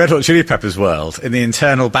 in the Red Hot Chili Peppers world, in the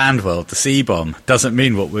internal band world, the C-bomb doesn't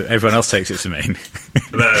mean what everyone else takes it to mean.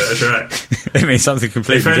 No, that's right. It means something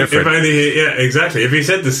completely different. Yeah, exactly. If he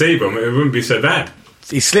said the C-bomb, it wouldn't be so bad.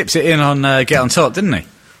 He slips it in on Get On Top, didn't he?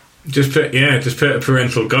 Just put a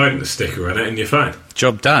parental guidance sticker on it and you're fine.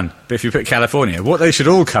 Job done. But if you put California, what they should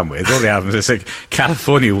all come with, all the albums, is a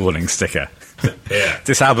California warning sticker. Yeah.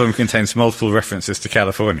 This album contains multiple references to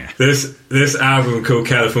California. This album called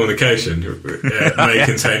Californication may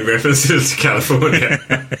contain references to California.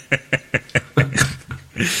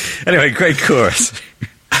 Anyway, great chorus.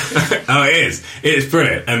 Oh, it is. It's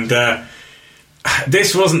brilliant. And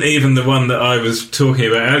this wasn't even the one that I was talking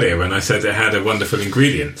about earlier when I said it had a wonderful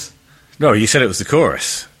ingredient. No, you said it was the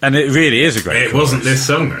chorus. And it really is a great chorus. It wasn't this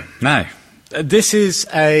song, though. No. This is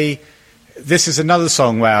another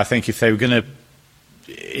song where I think if they were going to...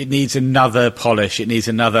 It needs another polish, it needs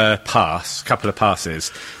another couple of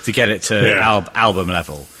passes to get it to album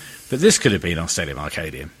level. But this could have been on Stadium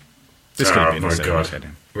Arcadium. Oh, my God.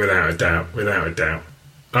 Without a doubt.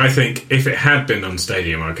 I think if it had been on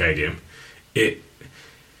Stadium Arcadium,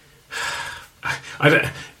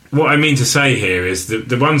 what I mean to say here is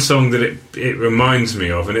the one song that it reminds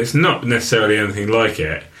me of, and it's not necessarily anything like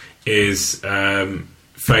it, is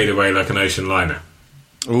Fade Away Like an Ocean Liner.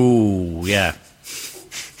 Ooh, yeah.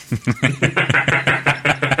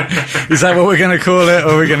 Is that what we're going to call it,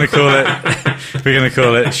 or we're going to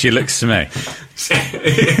call it She Looks to Me?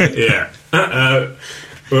 Yeah.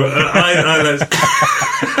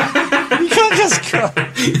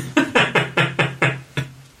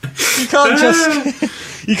 You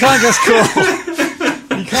can't just call...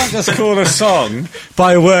 You can't just call a song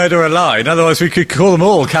by a word or a line. Otherwise, we could call them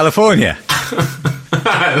all California.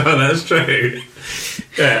 Well, that's true.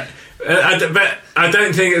 Yeah, but I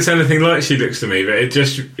don't think it's anything like She Looks to Me. But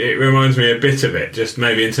it reminds me a bit of it. Just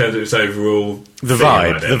maybe in terms of its overall the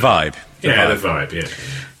vibe. Yeah.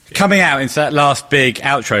 Coming out into that last big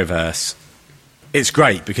outro verse, it's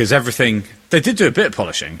great because everything they did do a bit of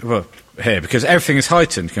polishing. Well, here because everything is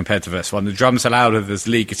heightened compared to verse 1. The drums are louder, there's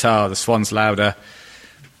lead guitar, the Swan's louder.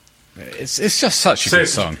 It's just such a good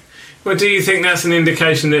song. Well, do you think that's an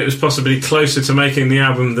indication that it was possibly closer to making the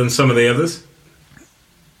album than some of the others?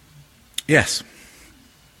 Yes.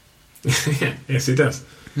 Yeah, yes, it does.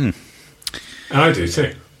 I do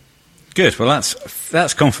too. Good. Well,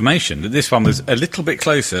 that's confirmation that this one was a little bit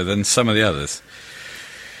closer than some of the others.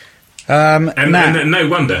 And no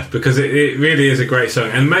wonder, because it really is a great song.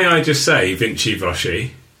 And may I just say, Vinci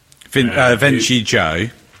Voce, Vinci Joe,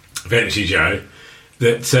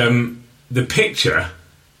 that the picture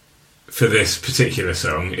for this particular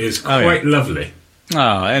song is quite lovely.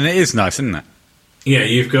 Oh, and it is nice, isn't it? Yeah,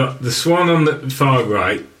 you've got the Swan on the far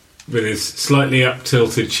right with his slightly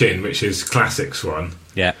up-tilted chin, which is classic Swan.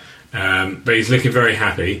 Yeah. But he's looking very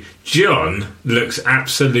happy. John looks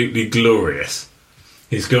absolutely glorious.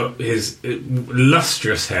 He's got his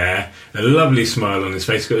lustrous hair, a lovely smile on his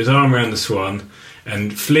face, got his arm around the Swan,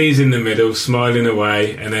 and Flea's in the middle, smiling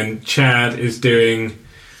away, and then Chad is doing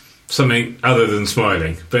something other than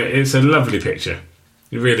smiling. But it's a lovely picture.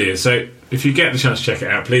 It really is. So if you get the chance to check it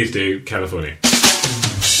out, please do. California.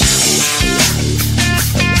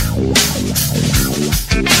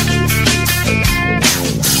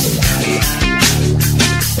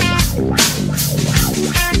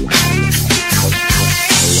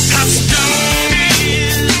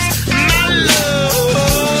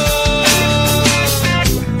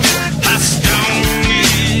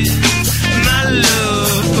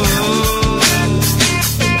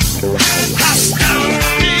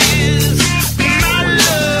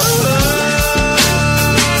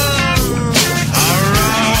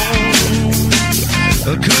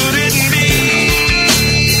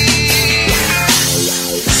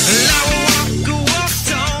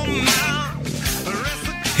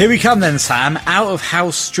 Here we come then, Sam, Out of How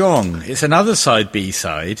Strong. It's another side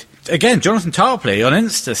B-side. Again, Jonathan Tarpley on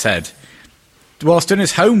Insta said, whilst doing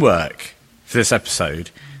his homework for this episode,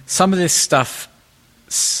 some of this stuff's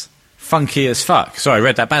funky as fuck. Sorry, I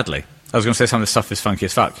read that badly. I was going to say some of this stuff is funky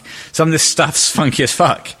as fuck. Some of this stuff's funky as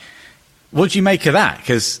fuck. What do you make of that?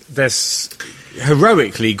 Because there's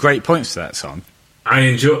heroically great points to that song. I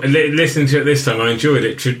enjoy listening to it this time. I enjoyed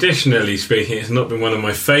it. Traditionally speaking, it's not been one of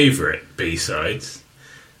my favourite B-sides,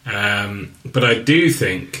 but I do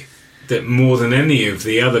think that more than any of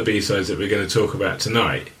the other B-sides that we're going to talk about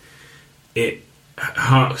tonight, it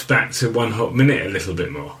harks back to One Hot Minute a little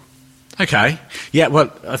bit more. Okay. Yeah,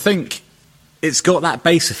 well, I think it's got that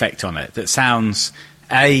bass effect on it that sounds,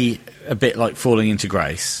 A bit like Falling Into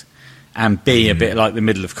Grace, and B, a bit like the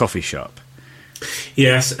middle of Coffee Shop.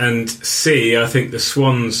 Yes, and C, I think the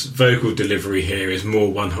Swans' vocal delivery here is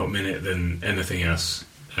more One Hot Minute than anything else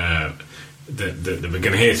that we're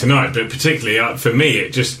going to hear tonight. But particularly for me,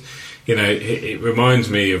 it just, it reminds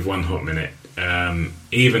me of One Hot Minute.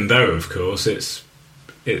 Even though, of course, it's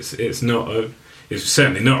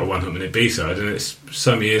certainly not a One Hot Minute B-side, and it's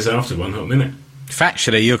some years after One Hot Minute.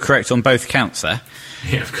 Factually, you're correct on both counts there.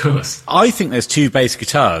 Yeah, of course. I think there's two bass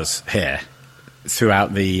guitars here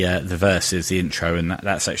throughout the verses, the intro, and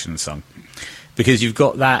that section of the song, because you've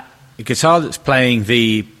got that guitar that's playing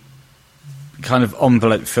the kind of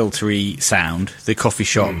envelope filtery sound, the Coffee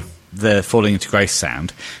Shop, the Falling Into Grace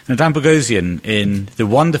sound, and Dan Bogosian in the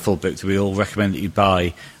wonderful book that we all recommend that you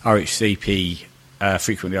buy, RHCP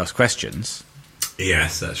Frequently Asked Questions.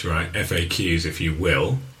 Yes, that's right. FAQs, if you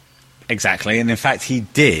will. Exactly, and in fact he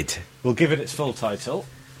did. We'll give it its full title.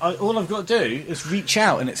 All I've got to do is reach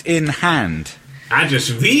out, and it's in hand. I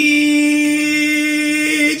just reached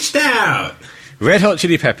out. Red Hot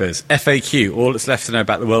Chili Peppers, FAQ, All That's Left to Know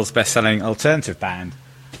About the World's Best-Selling Alternative Band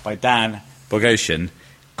by Dan Bogosian.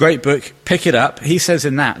 Great book, pick it up. He says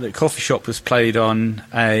in that Coffee Shop was played on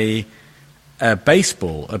a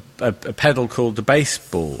baseball, a pedal called the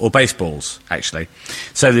baseball, or baseballs, actually.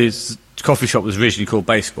 So the Coffee Shop was originally called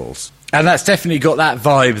Baseballs. And that's definitely got that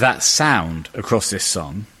vibe, that sound across this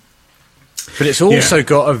song. But it's also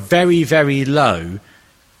got a very, very low...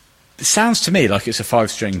 It sounds to me like it's a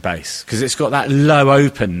 5-string bass, because it's got that low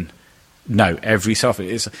open note every so often.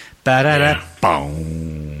 It's ba-da-da,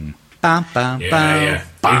 boom, bam, bam, bam, bam.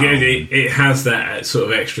 It has that sort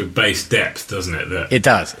of extra bass depth, doesn't it? That it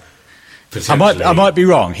does. I might be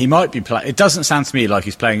wrong. He might be playing... It doesn't sound to me like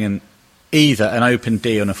he's playing either an open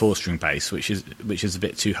D on a 4-string bass, which is a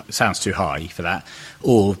bit too... sounds too high for that,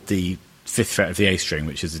 or the 5th fret of the A string,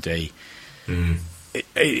 which is a D. Mm.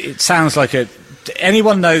 It sounds like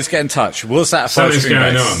anyone knows, get in touch. Was that a 5-string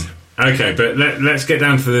bass? Something's going on. Okay, but let's get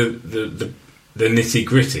down to the nitty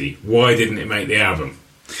gritty. Why didn't it make the album?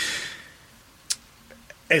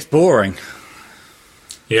 It's boring.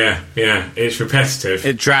 Yeah, it's repetitive.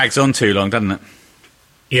 It drags on too long, doesn't it?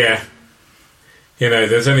 Yeah.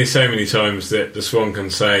 There's only so many times that the Swan can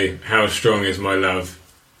say, "How strong is my love?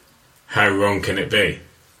 How wrong can it be?"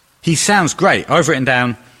 He sounds great. I've written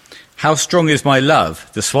down, "How strong is my love?"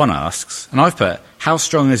 the Swan asks, and I've put, "How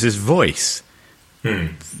strong is his voice?"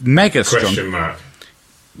 Mega strong. Question mark.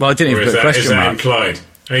 Well, I didn't even put a question mark. Is that implied?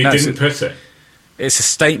 Oh, you didn't put it. It's a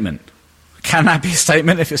statement. Can that be a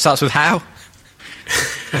statement if it starts with how?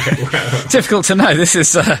 Well, difficult to know. This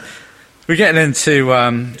is we're getting into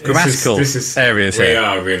grammatical areas here. We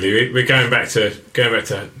are really. We're going back to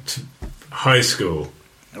high school,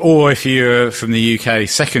 or if you're from the UK,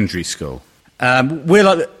 secondary school. We're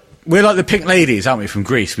like the Pink Ladies, aren't we? From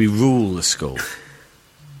Greece, we rule the school.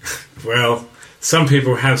 Well, some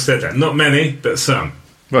people have said that. Not many, but some.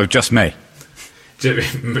 Well, just me.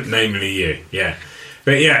 Namely you. Yeah,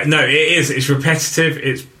 but yeah, no, it is. It's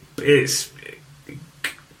repetitive. It's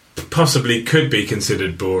possibly could be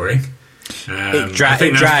considered boring. I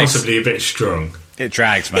think that's possibly a bit strong. It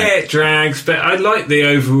drags, mate. Yeah, it drags, but I like the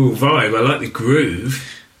overall vibe. I like the groove.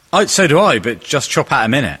 So do I, but just chop out a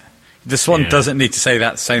minute. The Swan doesn't need to say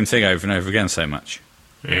that same thing over and over again so much.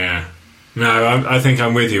 Yeah. No, I think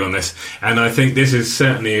I'm with you on this. And I think this is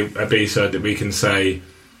certainly a B-side that we can say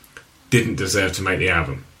didn't deserve to make the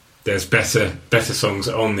album. There's better songs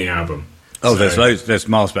on the album. Oh, there's loads. There's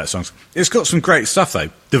miles better songs. It's got some great stuff though.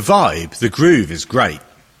 The vibe, the groove is great.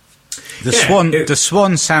 The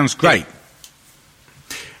Swan sounds great.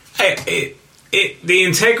 The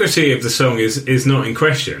integrity of the song is not in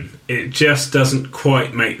question. It just doesn't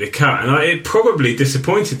quite make the cut, and it probably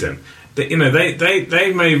disappointed them. That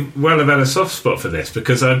they may well have had a soft spot for this,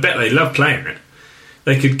 because I bet they love playing it.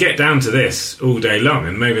 They could get down to this all day long,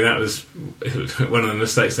 and maybe that was one of the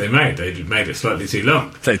mistakes they made. They made it slightly too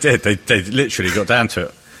long. They did. They literally got down to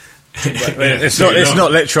it It's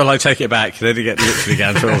not literal. I take it back. They didn't get literally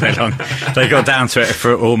down to it all day long. They got down to it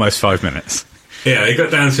for almost 5 minutes. Yeah, they got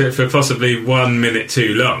down to it for possibly 1 minute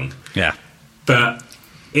too long. Yeah, but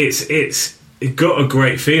it got a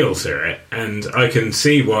great feel to it, and I can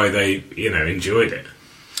see why they enjoyed it.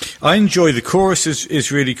 I enjoy the chorus.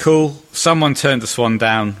 Is really cool. Someone turned the swan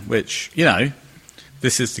down, which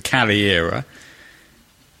this is the Cali era.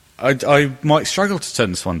 I might struggle to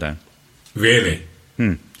turn the swan down. Really?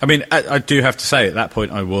 I mean, I do have to say, at that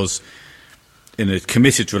point, I was in a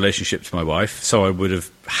committed relationship to my wife, so I would have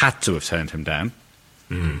had to have turned him down.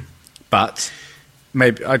 But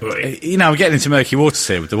maybe, we're getting into murky waters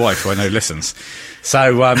here with the wife, who I know listens.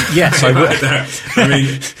 So, yes, I would. I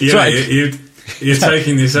mean, you're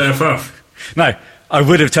taking yourself off. No, I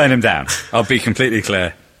would have turned him down. I'll be completely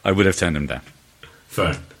clear. I would have turned him down.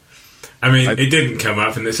 Fine. I mean, it didn't come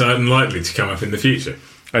up, and it's unlikely to come up in the future.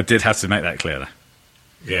 I did have to make that clear, though.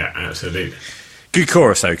 Yeah, absolutely. Good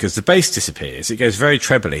chorus, though, because the bass disappears. It goes very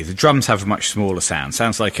trebly. The drums have a much smaller sound.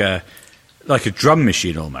 Sounds like a drum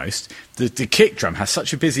machine almost. The kick drum has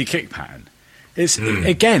such a busy kick pattern. It's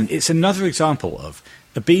it's another example of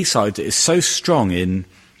a B-side that is so strong in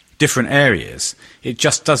different areas, it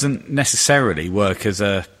just doesn't necessarily work as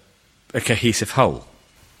a cohesive whole.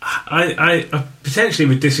 I potentially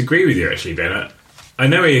would disagree with you, actually, Ben. I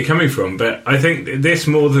know where you're coming from, but I think this,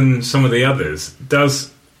 more than some of the others,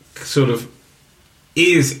 does sort of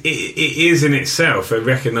is in itself a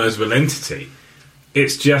recognisable entity.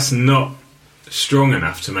 It's just not strong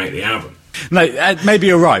enough to make the album. No, maybe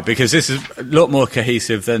you're right, because this is a lot more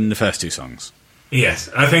cohesive than the first two songs. Yes,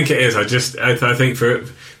 I think it is. I think for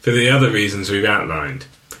the other reasons we've outlined,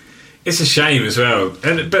 it's a shame as well.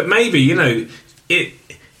 But maybe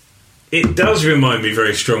it does remind me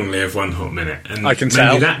very strongly of One Hot Minute, and I can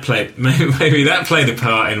tell. Maybe that played a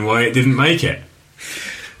part in why it didn't make it.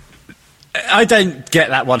 I don't get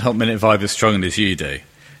that One Hot Minute vibe as strongly as you do.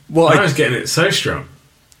 I was getting it so strong.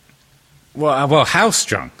 Well, how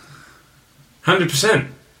strong? 100%.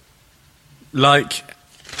 Like,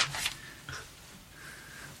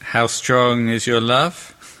 how strong is your love?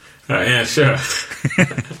 Yeah, sure.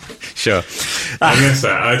 Sure. I guess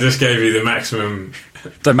that. I just gave you the maximum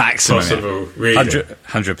possible reading.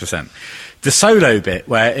 100%. The solo bit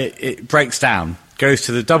where it breaks down goes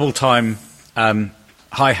to the double time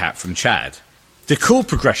hi-hat from Chad. The chord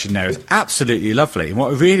progression there is absolutely lovely, and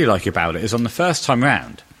what I really like about it is on the first time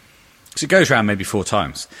round, because it goes round maybe 4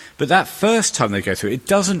 times, but that first time they go through it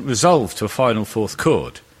doesn't resolve to a final fourth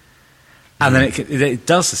chord, and then it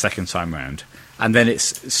does the second time round, and then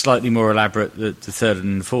it's slightly more elaborate the third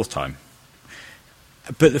and the fourth time.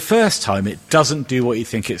 But the first time, it doesn't do what you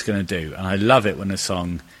think it's going to do, and I love it when a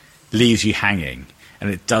song leaves you hanging and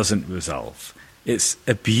it doesn't resolve. It's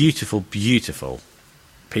a beautiful, beautiful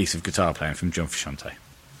piece of guitar playing from John Frusciante.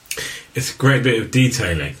 It's a great bit of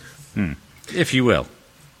detailing. If you will.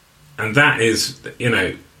 And that is,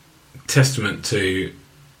 testament to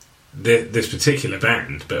this particular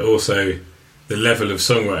band, but also the level of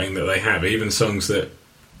songwriting that they have, even songs that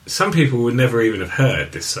some people would never even have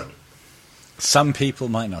heard this song. Some people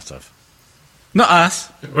might not have. Not us.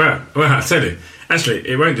 Well, I tell you, actually,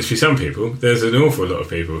 it won't just be some people. There's an awful lot of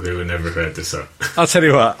people who would never have heard this song. I'll tell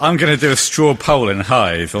you what, I'm going to do a straw poll in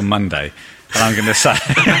Hive on Monday, and I'm going to say,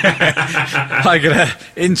 I'm going to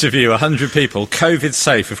interview 100 people, COVID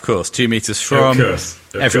safe, of course, 2 metres from. Of course.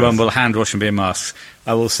 Everyone will hand wash and be in masks.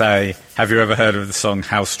 I will say, have you ever heard of the song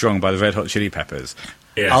How Strong by the Red Hot Chili Peppers?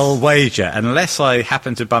 Yes. I'll wager, unless I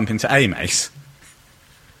happen to bump into A-Mace.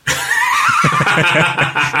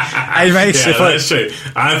 A-Mace, yeah, that's true.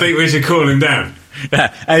 I think we should call him down.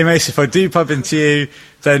 Yeah, A-Mace, if I do bump into you,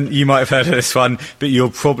 then you might have heard of this one, but you're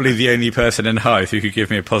probably the only person in Hive who could give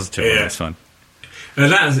me a positive on this one.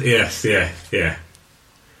 And that's, yeah.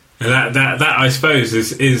 And that I suppose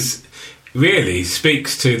is really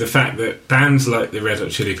speaks to the fact that bands like the Red Hot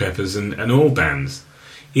Chili Peppers and all bands,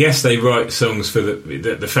 yes, they write songs for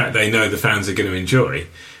the fact they know the fans are going to enjoy,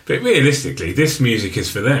 but realistically, this music is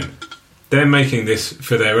for them. They're making this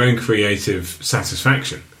for their own creative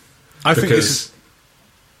satisfaction. I think this is...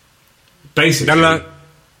 Basically,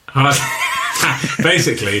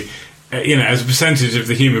 as a percentage of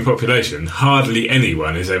the human population, hardly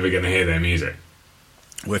anyone is ever going to hear their music.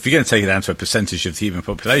 Well, if you're going to take it down to a percentage of the human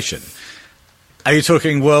population, are you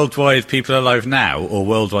talking worldwide people alive now, or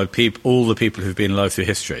worldwide all the people who've been alive through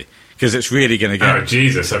history? Because it's really going to get... Oh,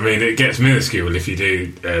 Jesus. I mean, it gets minuscule if you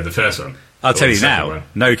do the first one. I'll tell you now,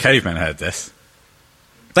 no cavemen heard this.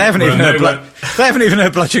 They haven't even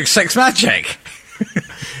heard Bloodshot Sex Magic.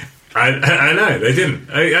 I know, they didn't.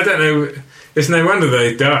 I don't know. It's no wonder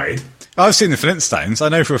they died. I've seen the Flintstones. I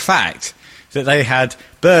know for a fact that they had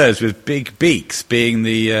birds with big beaks being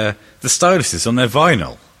the styluses on their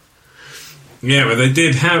vinyl. Yeah, but they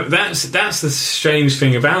did have... That's the strange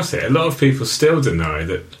thing about it. A lot of people still deny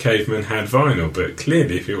that cavemen had vinyl, but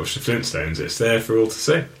clearly if you watch the Flintstones, it's there for all to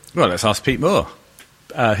see. Well, let's ask Pete Moore,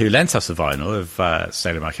 who lent us a vinyl of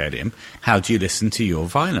Stadium Arcadium. How do you listen to your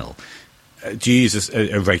vinyl? Do you use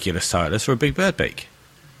a regular stylus or a big bird beak?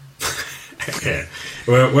 Yeah.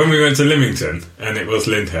 Well, when we went to Lymington, and it was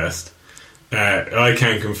Lyndhurst, I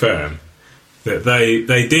can confirm that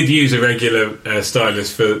they did use a regular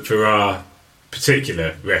stylus for our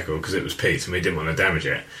particular record, because it was Pete's and we didn't want to damage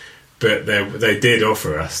it. But they did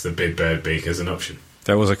offer us the big bird beak as an option.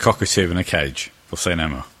 There was a cockatoo in a cage. We'll say no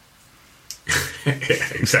more. Yeah,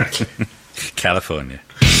 exactly. California.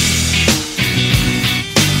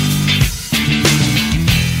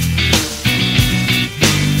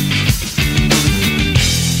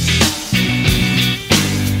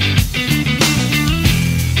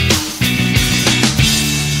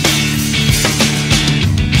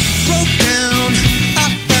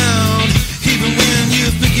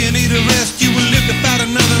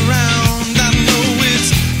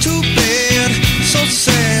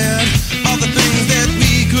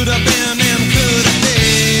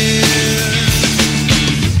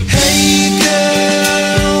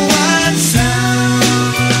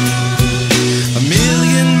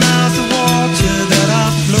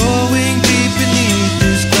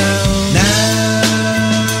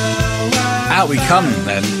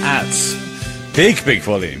 Then at big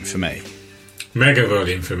volume for me. Mega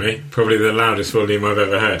volume for me. Probably the loudest volume I've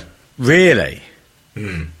ever heard. Really?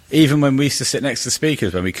 Mm. Even when we used to sit next to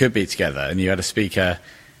speakers when we could be together and you had a speaker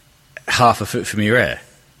half a foot from your ear?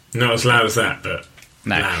 Not as loud as that, but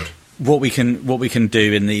loud. What we can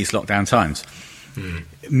do in these lockdown times.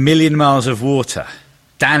 Million Miles of Water.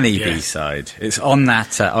 Danny B-side. It's on that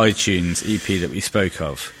iTunes EP that we spoke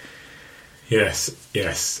of. Yes.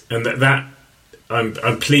 And that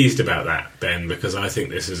I'm pleased about that, Ben, because I think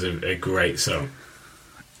this is a great song.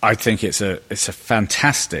 I think it's a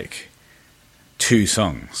fantastic two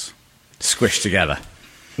songs squished together.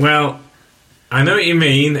 Well, I know what you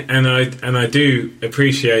mean, and I do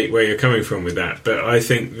appreciate where you're coming from with that, but I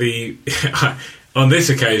think on this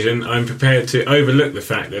occasion I'm prepared to overlook the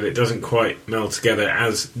fact that it doesn't quite meld together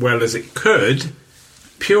as well as it could,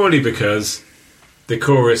 purely because the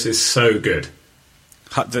chorus is so good.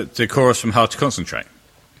 The chorus from Hard to Concentrate?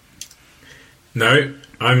 No,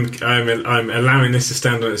 I'm allowing this to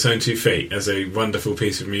stand on its own 2 feet as a wonderful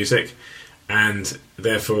piece of music, and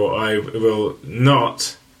therefore I will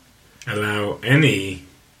not allow any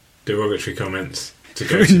derogatory comments to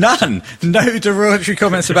go to. None! No derogatory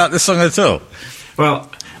comments about this song at all?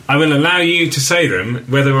 Well, I will allow you to say them.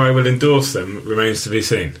 Whether I will endorse them remains to be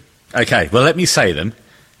seen. Okay, well let me say them,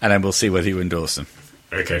 and then we'll see whether you endorse them.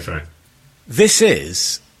 Okay, fine. This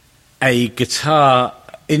is a guitar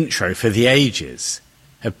intro for the ages,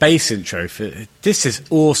 a bass intro for... This is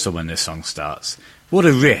awesome when this song starts. What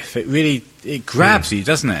a riff. It grabs you,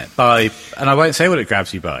 doesn't it? And I won't say what it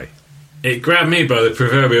grabs you by. It grabbed me by the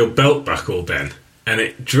proverbial belt buckle, Ben, and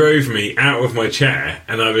it drove me out of my chair,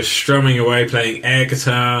 and I was strumming away playing air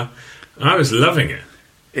guitar. I was loving it.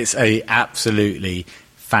 It's a absolutely...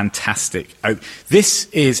 fantastic. This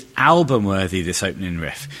is album worthy, this opening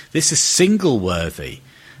riff. This is single worthy.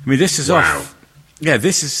 I mean, this is off. Yeah,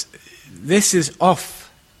 this is off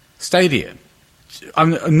Stadium.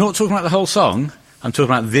 I'm not talking about the whole song. I'm talking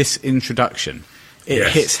about this introduction. It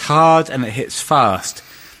hits hard and it hits fast.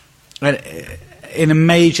 And in a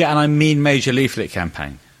major, and I mean major, leaflet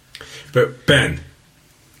campaign. But Ben,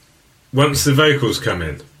 once the vocals come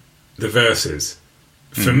in, the verses,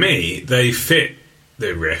 for me, they fit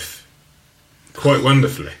the riff quite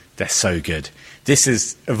wonderfully. They're so good. This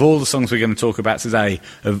is, of all the songs we're going to talk about today,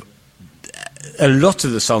 of a lot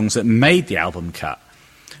of the songs that made the album cut,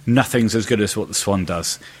 nothing's as good as what the Swan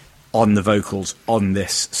does on the vocals on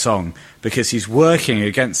this song, because he's working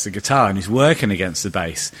against the guitar and he's working against the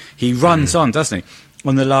bass. He runs on, doesn't he?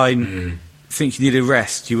 On the line, think you need a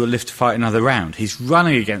rest, you will live to fight another round. He's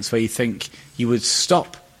running against where you think you would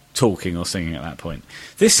stop talking or singing at that point.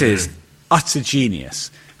 This is utter genius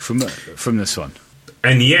from this one.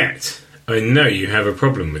 And yet, I know you have a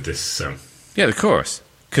problem with this song. Yeah, the chorus,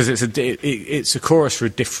 because it's a chorus for a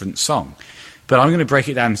different song. But I'm going to break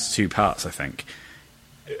it down into 2 parts, I think,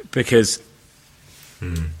 because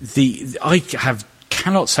I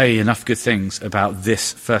cannot say enough good things about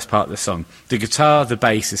this first part of the song. The guitar, the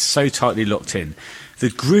bass is so tightly locked in. The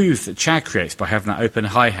groove that Chad creates by having that open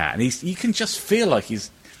hi-hat, and you can just feel like he's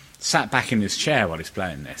sat back in his chair while he's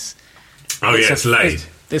playing this. Oh, yeah, it's laid.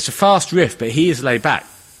 It's a fast riff, but he is laid back.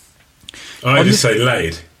 I just say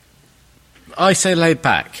laid. I say laid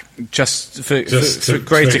back, just for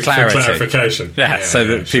greater clarity. For clarification. Yeah, so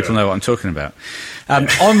that people know what I'm talking about.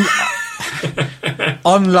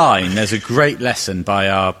 Online, there's a great lesson by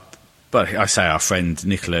our friend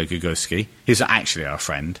Nicola Gogolski. He's not actually our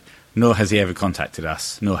friend, nor has he ever contacted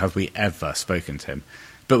us, nor have we ever spoken to him.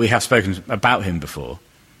 But we have spoken about him before.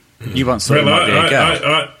 You once thought he might be a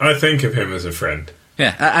girl. I think of him as a friend.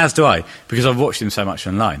 Yeah, as do I, because I've watched him so much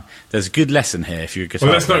online. There's a good lesson here if you're a guitar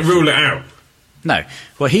Well, let's not rule it out. No.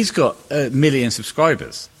 Well, he's got 1 million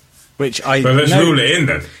subscribers, which I Well, let's know... rule it in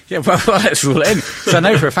then. Yeah, well, let's rule it in. So I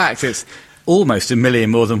know for a fact it's almost 1 million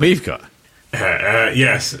more than we've got.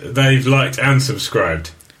 Yes, they've liked and subscribed.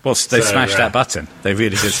 Well, they smashed that button. They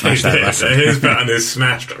really did smash that button. His button is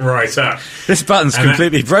smashed right up. This button's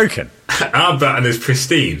completely broken. Our button is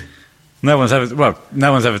pristine. No one's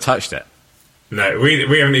ever touched it. No, we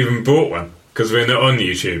haven't even bought one because we're not on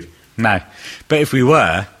YouTube. No. But if we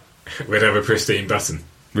were... We'd have a pristine button.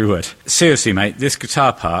 We would. Seriously, mate, this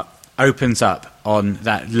guitar part opens up on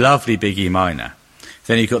that lovely big E minor.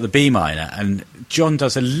 Then you've got the B minor, and John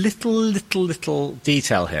does a little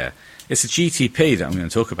detail here. It's a GTP that I'm going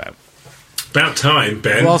to talk about. About time,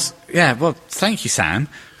 Ben. Thank you, Sam.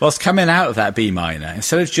 Whilst coming out of that B minor,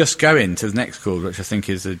 instead of just going to the next chord, which I think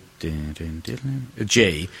is a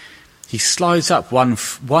G, he slides up one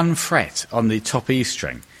fret on the top E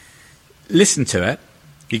string. Listen to it.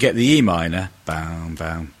 You get the E minor, bam,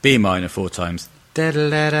 bam, B minor 4 times,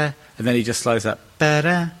 da-da-da-da, and then he just slides up,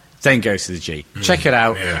 ba-da, then goes to the G. Check it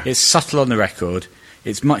out. Yeah. It's subtle on the record.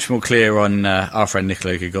 It's much more clear on our friend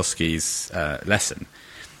Nicola Gogolski's lesson.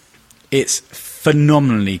 It's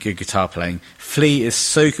phenomenally good guitar playing. Flea is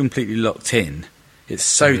so completely locked in. It's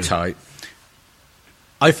so tight.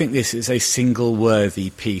 I think this is a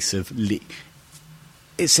single-worthy piece of...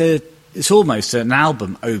 It's almost an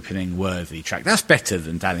album opening worthy track. That's better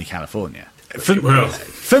than Danny California.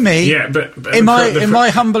 For me, yeah, but in my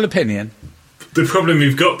humble opinion, the problem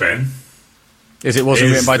you've got, Ben, is it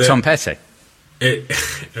wasn't written by Tom Petty.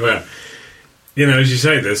 Well, as you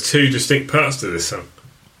say, there's 2 distinct parts to this song.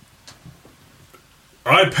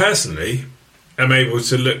 I personally am able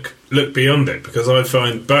to look beyond it because I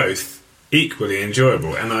find both equally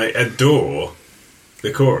enjoyable, and I adore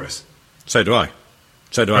the chorus. So do I.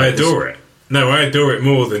 I adore it. No, I adore it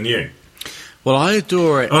more than you. Well, I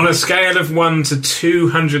adore it... On a scale of 1 to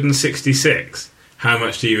 266, how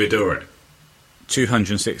much do you adore it?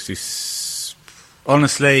 260...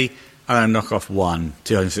 Honestly, I'm going to knock off 1,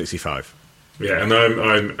 265. Yeah, and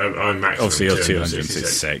I'm maximum. Obviously, you're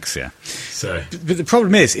 266, yeah. So, but the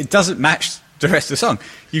problem is, it doesn't match the rest of the song.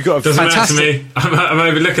 You've got a doesn't fantastic... matter to me. I'm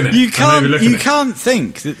overlooking it. You can't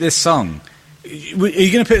think that this song... Are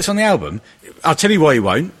you going to put this on the album? I'll tell you why you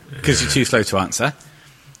won't, because you're too slow to answer.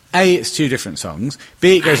 A, it's 2 different songs.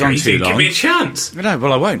 B, it goes on too long. Give me a chance. No,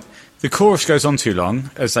 well, I won't. The chorus goes on too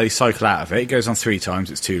long as they cycle out of it. It goes on 3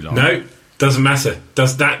 times. It's too long. No, doesn't matter.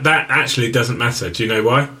 That actually doesn't matter. Do you know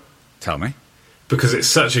why? Tell me. Because it's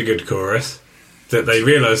such a good chorus that they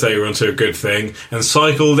realised they were onto a good thing and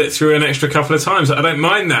cycled it through an extra couple of times. I don't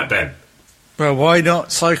mind that, Ben. Well, why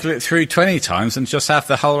not cycle it through 20 times and just have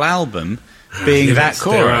the whole album being that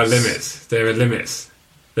chorus? There are limits. There are limits.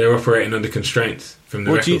 They're operating under constraints from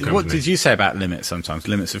the record company. What did you say about limits sometimes?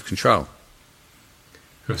 Limits of control?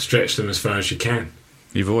 Well, stretch them as far as you can.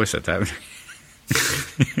 You've always said that.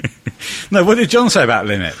 No, what did John say about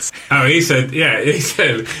limits? Oh, he said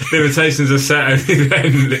limitations are set only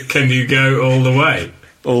then can you go all the way.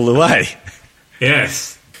 All the way?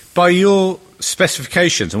 Yes. By your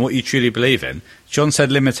specifications and what you truly believe in, John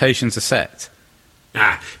said limitations are set.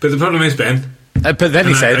 But the problem is, Ben... but then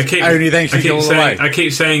he said, only then can you go all the way. I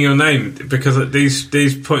keep saying your name because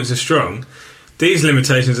these points are strong. These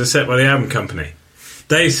limitations are set by the album company.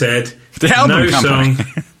 They said... The album company?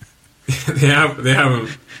 Song... the album...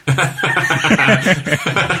 the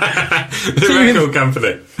record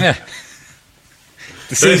company. Yeah.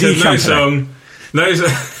 The CD company.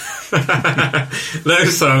 No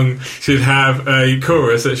song should have a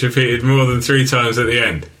chorus that's repeated more than 3 times at the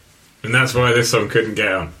end. And that's why this song couldn't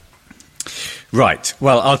get on. Right.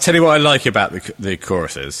 Well, I'll tell you what I like about the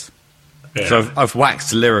choruses. Yeah. So I've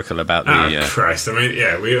waxed lyrical about the... Oh, Christ. I mean,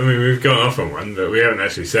 yeah, we've gone off on one, but we haven't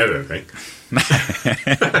actually said anything.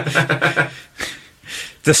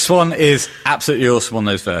 The Swan is absolutely awesome on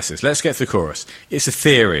those verses. Let's get to the chorus. It's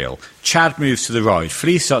ethereal. Chad moves to the right.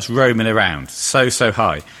 Flea starts roaming around. So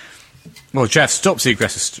high. Well, Jeff stops the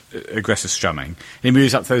aggressive strumming. And he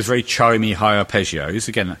moves up to those very chimey high arpeggios.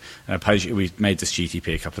 Again, an arpeggio, we made this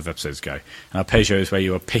GTP a couple of episodes ago. An arpeggio is where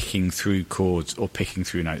you are picking through chords or picking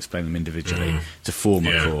through notes, playing them individually to form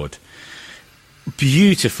a chord.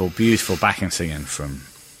 Beautiful, beautiful backing singing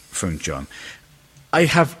from John. I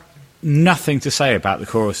have nothing to say about the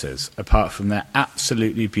choruses apart from they're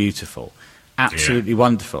absolutely beautiful, absolutely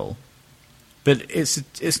wonderful. But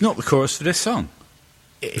it's not the chorus for this song.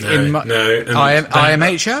 IMHO.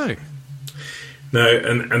 No,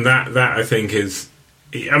 and that I think is.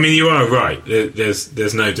 I mean, you are right.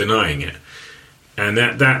 There's no denying it, and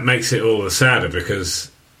that makes it all the sadder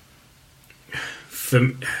because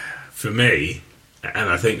for me, and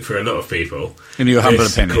I think for a lot of people, in your humble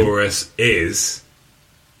this opinion, chorus is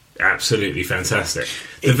absolutely fantastic.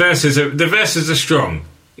 The verses are strong.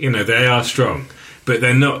 You know, they are strong, but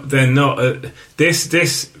they're not.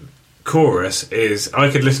 This chorus is. I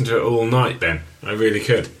could listen to it all night, Ben. I really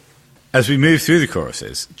could. As we move through the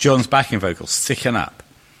choruses, John's backing vocals thicken up.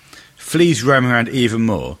 Flea's roaming around even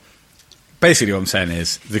more. Basically what I'm saying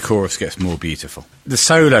is the chorus gets more beautiful. The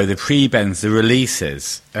solo, the pre-bends, the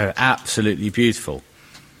releases are absolutely beautiful.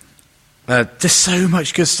 There's so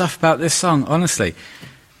much good stuff about this song, honestly.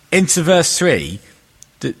 Into verse 3,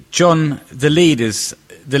 the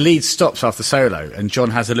lead stops after solo, and John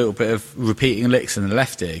has a little bit of repeating licks in the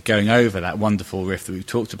left ear, going over that wonderful riff that we've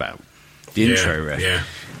talked about, the intro riff. Yeah.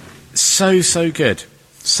 So good.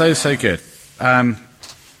 So good.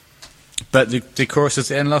 But the chorus at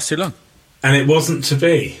the end lasts too long. And it wasn't to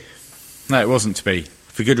be. No, it wasn't to be.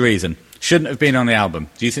 For good reason. Shouldn't have been on the album.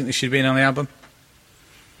 Do you think this should have been on the album?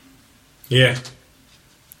 Yeah.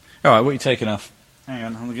 All right, what are you taking off? Hang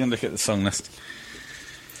on, I'm going to look at the song list.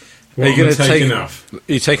 What am I taking off? Are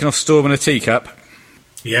you taking off Storm in a Teacup?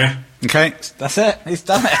 Yeah. Okay, that's it. He's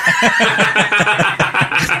done it.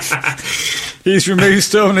 He's removed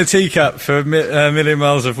Storm in a Teacup for a Million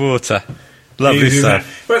Miles of Water. Lovely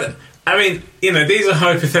stuff. Well, I mean, you know, these are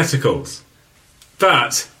hypotheticals.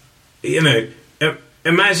 But, you know,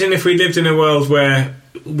 imagine if we lived in a world where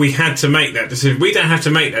we had to make that decision. We don't have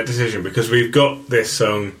to make that decision because we've got this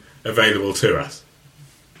song available to us.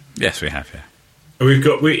 Yes, we have, yeah. We've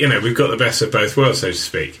got the best of both worlds, so to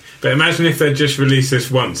speak. But imagine if they'd just released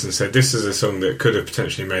this once and said, this is a song that could have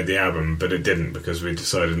potentially made the album, but it didn't because we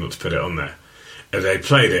decided not to put it on there. And they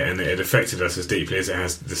played it and it had affected us as deeply as it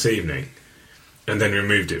has this evening, and then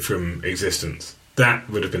removed it from existence. That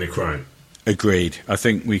would have been a crime. Agreed. I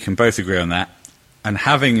think we can both agree on that. And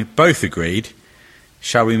having both agreed,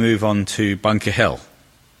 shall we move on to Bunker Hill?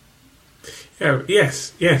 Yeah,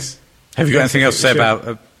 yes. Have you got anything else to say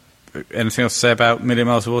about... anything else to say about Million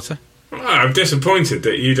Miles of Water? Well, I'm disappointed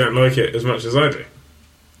that you don't like it as much as I do.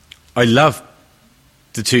 I love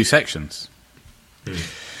the two sections.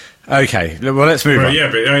 Okay, well, let's move on. Yeah,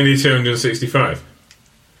 but only 265.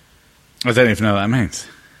 I don't even know what that means.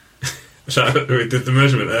 We did the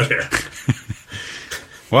measurement earlier.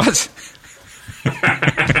 What?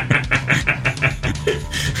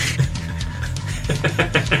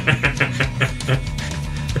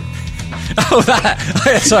 Oh, that! Oh,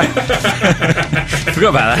 yeah, sorry. Forgot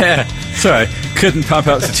about that, yeah. Sorry. Couldn't pump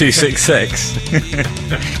up to 266.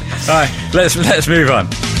 Alright, let's move on.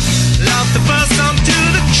 Love the bus onto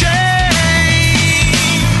the train,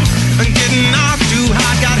 and getting off too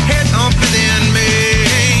high, got head on within me.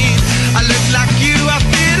 I look like you, I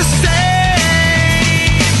feel the same.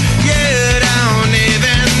 You don't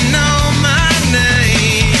even know my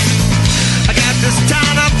name. I got this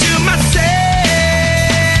tied up to myself.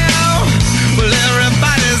 Well,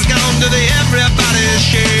 everybody's gone to the everybody's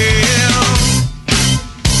shell.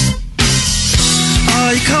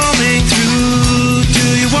 Are you coming through? Do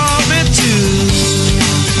you want me to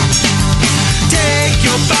take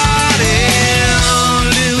your body?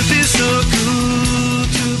 It would be so cool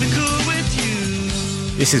to be cool with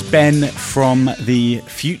you. This is Ben from the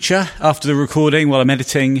future after the recording while I'm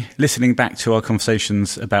editing, listening back to our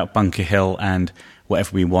conversations about Bunker Hill and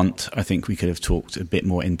Whatever We Want. I think we could have talked a bit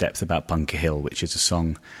more in depth about Bunker Hill, which is a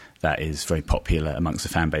song that is very popular amongst the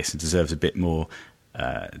fan base and deserves a bit more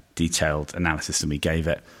detailed analysis than we gave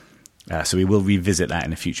it. So we will revisit that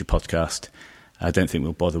in a future podcast. I don't think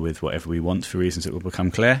we'll bother with Whatever We Want for reasons that will become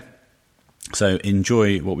clear. So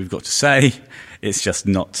enjoy what we've got to say. It's just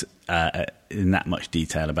not in that much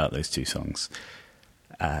detail about those two songs.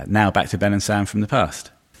 Now back to Ben and Sam from the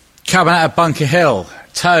past. Coming out of Bunker Hill,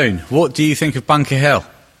 Tone, what do you think of Bunker Hill?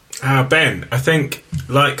 Ben, I think,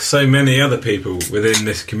 like so many other people within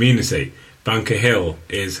this community, Bunker Hill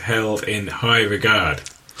is held in high regard.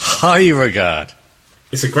 High regard.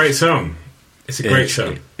 It's a great song. It's a great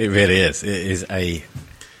song. It really is. It is a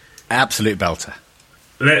Absolute belter.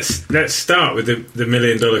 Let's start with the $1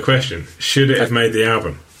 million question. Should it have made the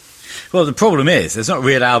album? Well, the problem is, there's not a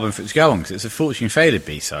real album for it to go on, because it's a Fortune Faded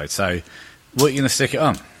B-side, so what are you going to stick it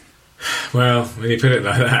on? Well, when you put it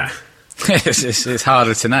like that... it's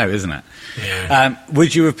harder to know, isn't it? Yeah.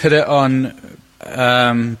 Would you have put it on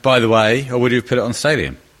By the Way, or would you have put it on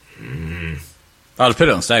Stadium? I'd have put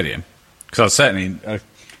it on Stadium, because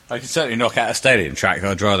I could certainly knock out a Stadium track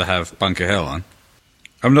that I'd rather have Bunker Hill on.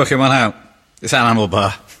 I'm knocking one out. It's Animal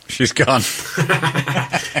Bar. She's gone.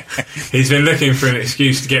 He's been looking for an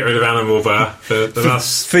excuse to get rid of Animal Bar for the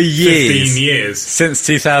last for years. 15 years. Since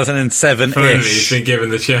 2007-ish. Finally, he's been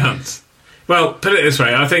given the chance. Well, put it this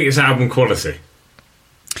way, I think it's album quality.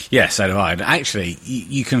 Yeah, so do I. Actually,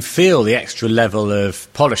 you can feel the extra level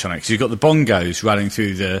of polish on it, because you've got the bongos running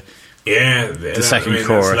through the second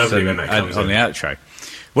chorus and on the outro.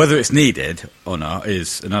 Whether it's needed or not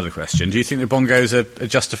is another question. Do you think the bongos are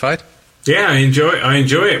justified? Yeah, I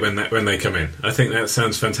enjoy it when they come in. I think that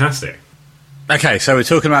sounds fantastic. Okay, so we're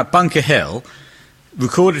talking about Bunker Hill,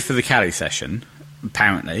 recorded for the Cali session,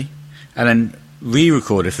 apparently, and then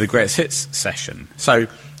re-recorded for the Greatest Hits session. So,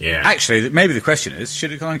 yeah. Actually, maybe the question is,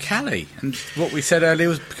 should it go on Cali? And what we said earlier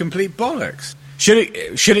was complete bollocks. Should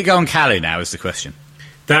it go on Cali now is the question.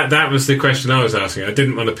 That was the question I was asking. I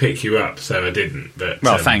didn't want to pick you up, so I didn't. But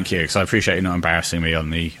well, thank you, because I appreciate you not embarrassing me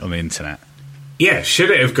on the internet. Yeah, should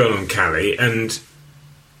it have gone on Cali? And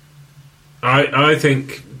I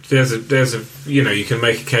think there's a you can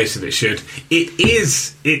make a case that it should.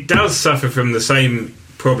 It does suffer from the same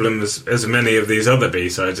problem as many of these other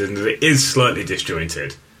B-sides, and it is slightly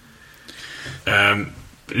disjointed.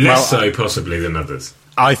 Less so possibly than others.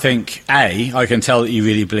 I think I can tell that you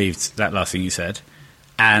really believed that last thing you said,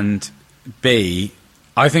 and B,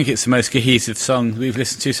 I think it's the most cohesive song we've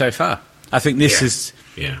listened to so far. I think this is,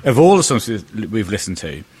 of all the songs we've listened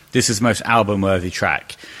to, this is the most album-worthy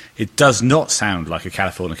track. It does not sound like a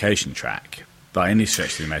Californication track by any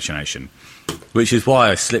stretch of the imagination, which is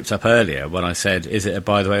why I slipped up earlier when I said, is it a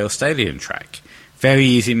By the Way or Stadium track? Very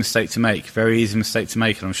easy mistake to make, and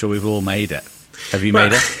I'm sure we've all made it. Have you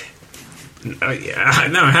made it? No,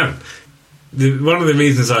 I haven't. One of the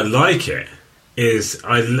reasons I like it is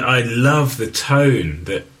I love the tone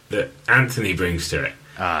that Anthony brings to it.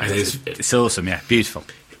 It's awesome, yeah, beautiful.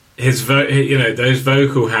 Those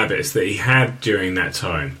vocal habits that he had during that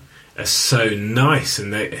time are so nice,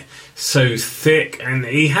 and they're so thick, and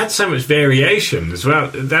he had so much variation as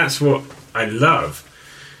well. That's what I love.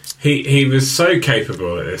 He was so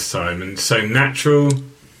capable at this time and so natural.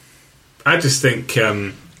 I just think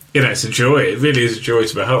it's a joy. It really is a joy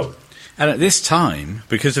to behold. And at this time,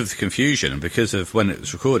 because of the confusion and because of when it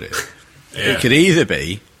was recorded, it could either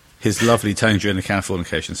be his lovely tone during the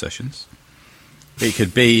Californication sessions, it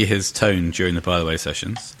could be his tone during the By the Way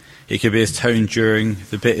sessions, it could be his tone during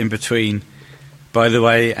the bit in between By the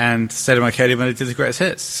Way and State of My Arcadia when he did the Greatest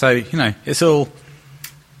Hits. So,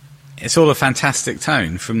 it's all a fantastic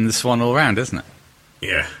tone from the Swan all round, isn't it?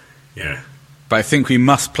 Yeah. But I think we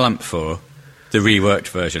must plump for the reworked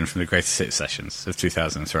version from the Greatest Hits sessions of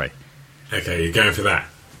 2003. Okay, you're going for that.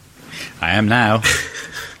 I am now.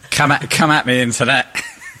 Come at me, internet.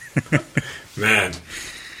 Man.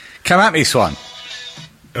 Come at me, Swan.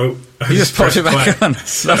 Oh, you just popped it back on.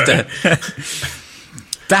 Loved it.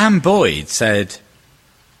 Dan Boyd said,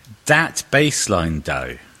 that bassline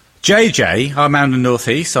dough. JJ, our man in the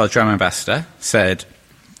Northeast, our drum ambassador, said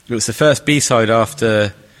it was the first B-side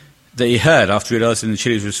that he heard after realising the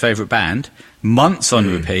Chili's was his favourite band. Months on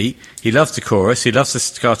repeat. He loves the chorus. He loves the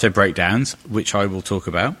staccato breakdowns, which I will talk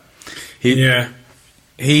about. It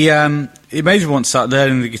made him want to start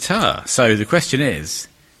learning the guitar. So the question is,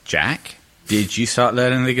 Jack, did you start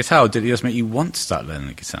learning the guitar, or did it just make you want to start learning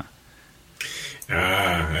the guitar?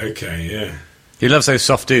 Okay, yeah. He loves those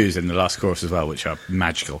soft doos in the last chorus as well, which are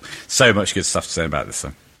magical. So much good stuff to say about this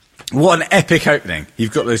song. What an epic opening.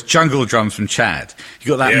 You've got those jungle drums from Chad.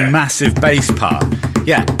 You've got that massive bass part.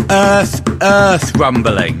 Yeah, earth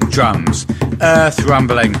rumbling drums. Earth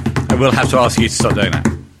rumbling. I will have to ask you to stop doing that.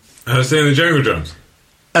 I was doing the jungle drums.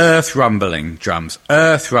 Earth rumbling drums.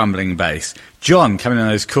 Earth rumbling bass. John coming in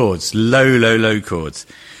those chords. Low chords.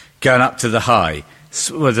 Going up to the high.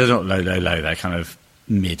 Well, they're not low. They're kind of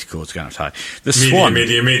mid chords going up to high. The Swan.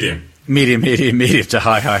 Medium. Medium to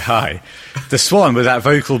high. The Swan with that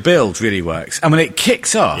vocal build really works. And when it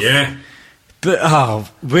kicks off... Yeah. But,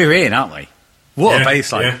 we're in, aren't we? What a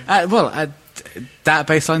bassline. Yeah. That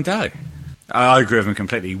bassline dough. I agree with him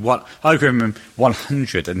completely. I agree with him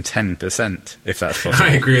 110%, if that's possible.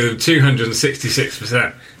 I agree with him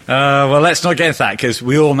 266%. Well, let's not get into that, because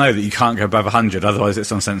we all know that you can't go above 100, otherwise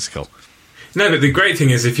it's nonsensical. No, but the great thing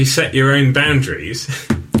is if you set your own boundaries,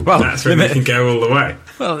 Well, that's when you can go all the way.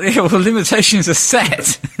 Well, yeah, well, limitations are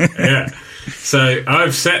set. Yeah. So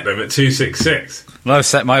I've set them at 266. Well, I've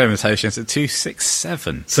set my limitations at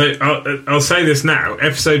 267. So I'll say this now.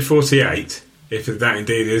 Episode 48, if that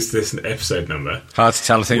indeed is this episode number, Hard to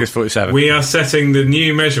tell, I think it's 47. we are setting the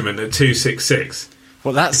new measurement at 266.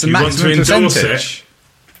 Well, that's the If you want to maximum endorse percentage.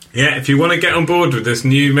 Yeah, if you want to get on board with this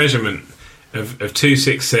new measurement of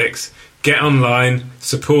 266, get online,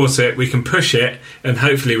 support it, we can push it, and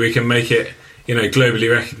hopefully we can make it,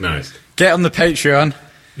 globally recognised. Get on the Patreon.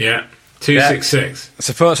 Yeah, 266.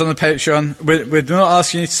 Support us on the Patreon. We're not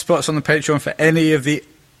asking you to support us on the Patreon for any of the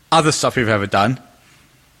other stuff we've ever done.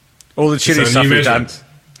 All the chili So stuff new we've done. measurements.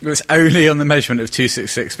 It's only on the measurement of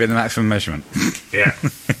 266 being the maximum measurement. Yeah.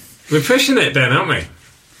 We're pushing it then, aren't we?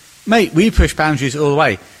 Mate, we push boundaries all the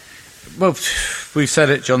way. Well, we've said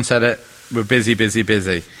it, John said it. We're busy, busy,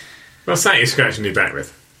 busy. What's that you're scratching your back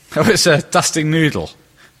with? Oh, it's a dusting noodle.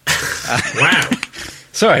 Wow.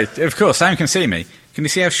 Sorry, of course, Sam can see me. Can you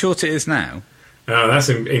see how short it is now? Oh, that's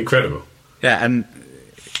incredible. Yeah, and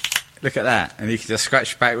look at that. And you can just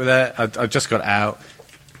scratch your back with it. I've just got it out.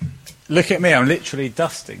 Look at me, I'm literally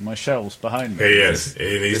dusting my shelves behind me. He is.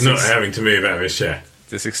 He's not having to move out of his chair.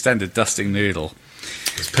 This extended dusting noodle.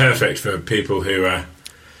 It's perfect for people who are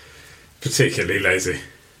particularly lazy.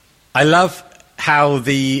 I love how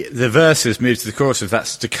the verses move to the chorus of that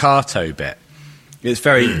staccato bit. It's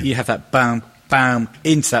very, you have that bam, bam,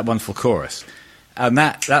 into that wonderful chorus. And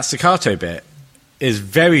that staccato bit is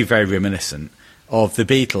very, very reminiscent of the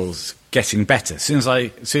Beatles getting better. As soon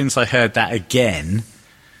as I heard that again,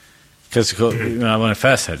 because when I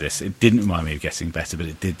first heard this, it didn't remind me of getting better, but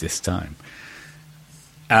it did this time.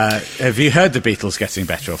 Have you heard the Beatles getting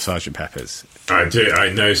better off Sgt. Pepper's? I do.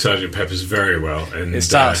 I know Sgt. Pepper's very well. And It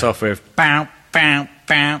starts off with bam, bam,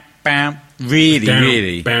 bam, bam. Really, down,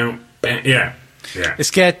 really. Bam, bam, yeah.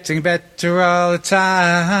 It's getting better all the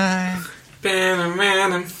time.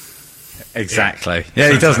 Bam, Exactly.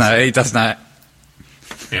 Yeah, he does know it. He does know it.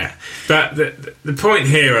 yeah. But the point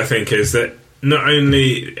here, I think, is that not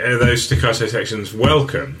only are those staccato sections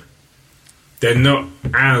welcome, they're not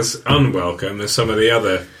as unwelcome as some of the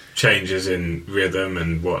other changes in rhythm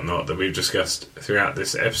and whatnot that we've discussed throughout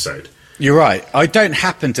this episode. You're right. I don't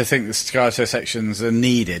happen to think the staccato sections are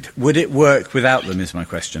needed. Would it work without them? Is my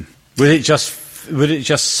question. Would it just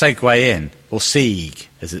segue in, or sieg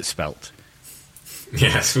as it's spelt?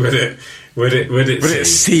 Yes, would it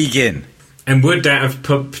Sieg in? And would that have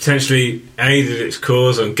potentially aided its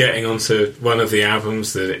cause on getting onto one of the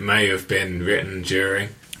albums that it may have been written during?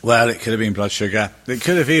 Well, it could have been Blood Sugar. It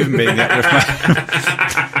could have even been the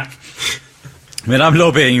Uplift I mean, I'm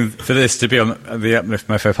lobbying for this to be on the Uplift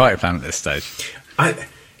Mofo Party Plan at this stage.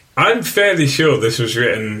 I'm fairly sure this was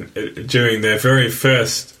written during their very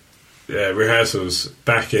first rehearsals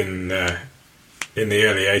back in the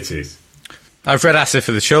early 80s. I've read Acid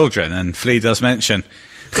for the Children, and Flea does mention...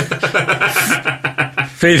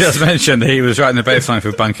 Flea does mention that he was writing the bass line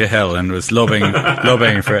for Bunker Hill and was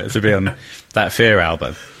lobbying for it to be on that Fear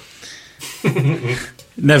album.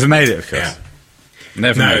 Never made it, of course. Yeah.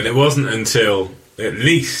 Never No, made it it. wasn't until at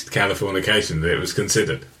least Californication that it was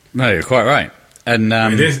considered. No, you're quite right. And I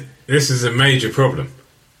mean, this is a major problem.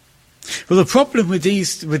 well, the problem with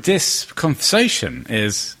this conversation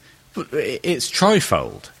is it's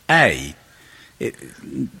trifold. A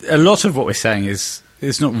lot of what we're saying is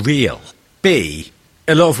not real. B,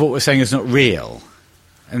 a lot of what we're saying is not real.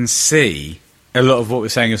 And C, a lot of what we're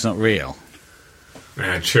saying is not real.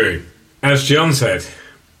 True. As John said,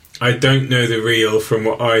 I don't know the real from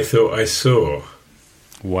what I thought I saw.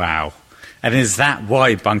 Wow. And is that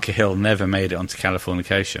why Bunker Hill never made it onto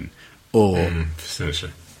Californication? Or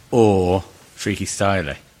Essentially. or Freaky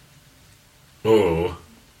Styley? Or,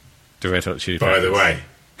 The Red Hot Chili by Peppers? the way,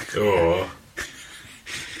 or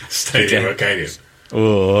Stadium Okay. Arcadium.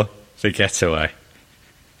 Or The Getaway?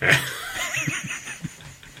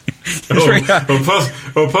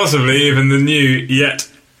 or possibly even the new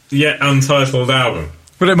yet untitled album.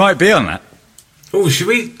 Well, it might be on that. Oh, should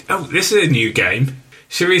we? Oh, this is a new game.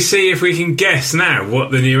 Should we see if we can guess now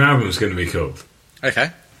what the new album's going to be called?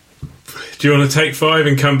 Okay. Do you want to take 5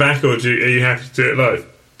 and come back, or are you happy to do it live?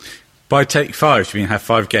 By take 5, do you mean have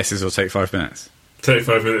 5 guesses or take 5 minutes? Take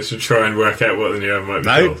 5 minutes to try and work out what the new album might be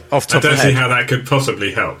No, called. off top I don't of the see head. how that could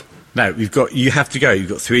possibly help. No, you have to go. You've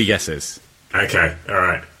got 3 guesses. Okay, all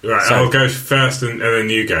right. Right, So- I'll go first and then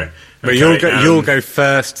you go. But Okay, you'll go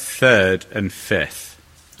first, third, and fifth.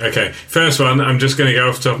 Okay, first one, I'm just going to go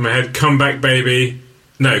off the top of my head. Comeback Baby.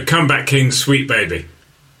 No, Comeback King, Sweet Baby.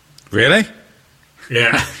 Really?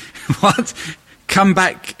 Yeah. What?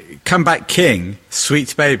 Comeback Comeback King,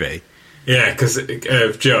 Sweet Baby. Yeah, because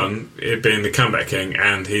John, it being the comeback king,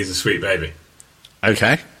 and he's a sweet baby.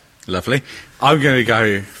 Okay, lovely. I'm going to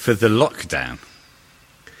go for The Lockdown.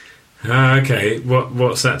 Okay,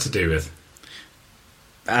 what's that to do with?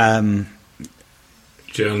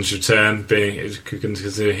 John's return being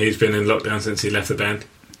because he's been in lockdown since he left the band.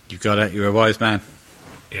 You've got it. You're a wise man.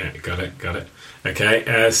 Yeah, got it.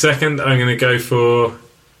 Okay, second, I'm going to go for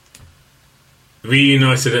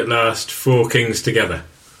Reunited at Last, Four Kings Together.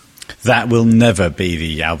 That will never be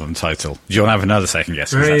the album title. Do you want to have another second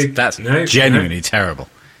guess? 'Cause that's genuinely terrible.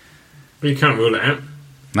 But you can't rule it out.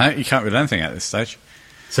 No, you can't read anything at this stage.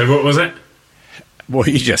 So what was it? What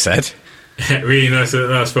you just said. Reunited at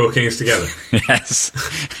Last, Four Kings Together. Yes.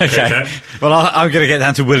 Okay. Well, I'm going to get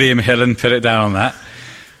down to William Hill and put it down on that.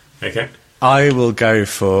 Okay. I will go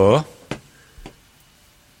for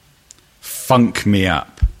Funk Me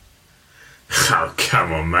Up. Oh,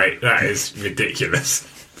 come on, mate. That is ridiculous.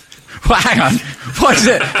 Well, hang on. What is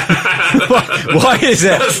it? Why is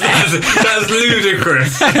it? That's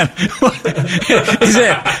ludicrous. Is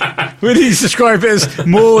it? Would you describe it as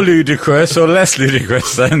more ludicrous or less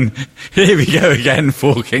ludicrous than Here We Go Again,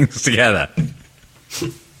 Four Kings Together?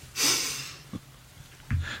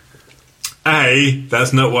 A,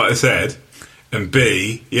 that's not what I said. And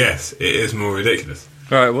B, yes, it is more ridiculous.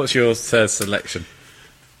 Right, what's your third selection?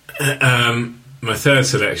 My third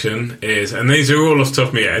selection is, and these are all off the top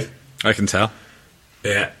of my head. I can tell.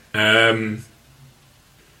 Yeah. I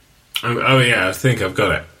think I've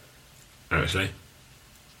got it, actually.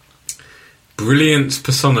 Brilliance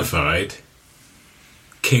Personified,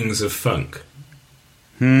 Kings of Funk.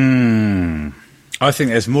 I think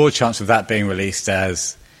there's more chance of that being released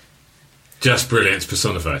as... Just Brilliance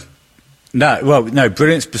Personified. No,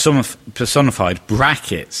 Brilliance Personified,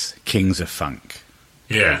 brackets, Kings of Funk.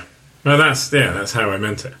 Yeah. Well, that's how I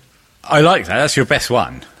meant it. I like that. That's your best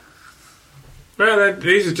one. Well,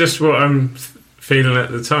 these are just what I'm feeling at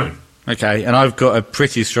the time. Okay, and I've got a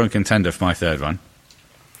pretty strong contender for my third one.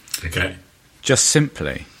 Okay. Just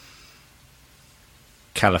simply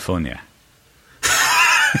California.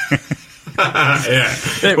 Yeah.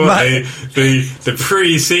 The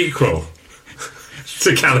pre-sequel to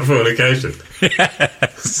Californication.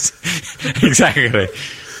 Yes, exactly.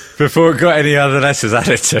 Before it got any other letters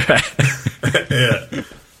added to it. Yeah.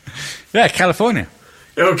 Yeah, California.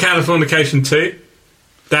 Oh, Californication 2?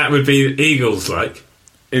 That would be Eagles-like.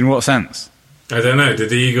 In what sense? I don't know. Did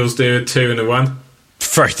the Eagles do a 2 and a 1?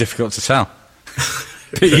 Very difficult to tell.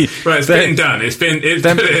 Well, it's been done. It's been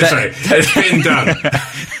done.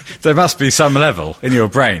 There must be some level in your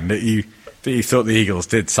brain that you thought the Eagles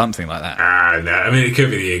did something like that. No. I mean, it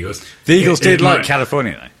could be the Eagles. The Eagles did like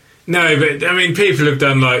California, though. No, but, I mean, people have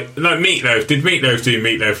done, like Meatloaf. Did Meatloaf do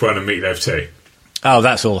Meatloaf 1 and Meatloaf 2? Oh,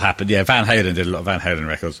 that's all happened. Yeah, Van Halen did a lot of Van Halen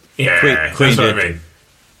records. Yeah, Queen that's did. what I mean.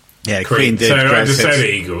 Yeah, Queen did. So I Greatest just Hits. said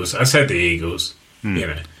the Eagles. I said the Eagles. You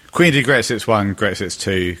know. Queen did Greatest Hits 1, Greatest Hits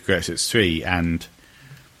 2, Greatest Hits 3, and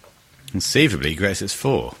conceivably Greatest Hits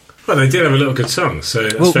 4. Well, they did have a lot of good songs. So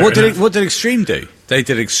that's Well, fair enough. what did Extreme do? They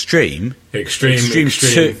did Extreme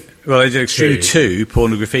 2. Well, they did Extreme 2,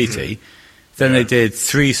 Porn and Graffiti. Then Yeah. they did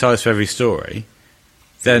 3 Sides for Every Story.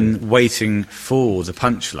 Then Waiting for the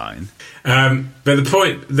Punchline. But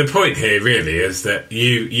the point here really is that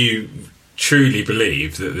you truly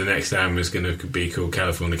believe that the next album is going to be called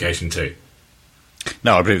Californication 2.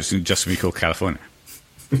 No, I believe it's just going to be called California.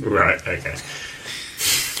 Right. Okay.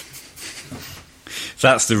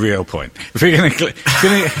 That's the real point. If we're going to...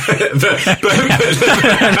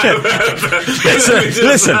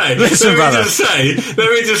 Listen, brother. Let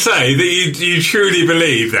me just say that you truly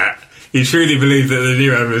believe that. You truly believe that the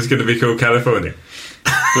new album is going to be called California.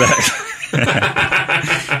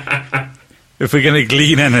 If we're going to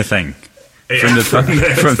glean anything Then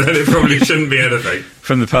it probably shouldn't be anything.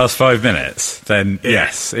 from the past 5 minutes, then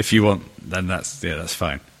yes, if you want, then that's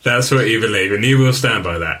fine. That's what you believe, and you will stand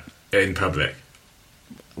by that in public.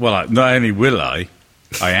 Well, not only will I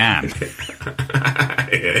am.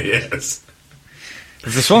 Yes.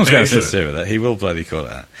 If the Swan's got anything to Excellent. do with it, he will bloody call it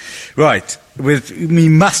that. Right, we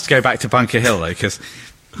must go back to Bunker Hill, though, because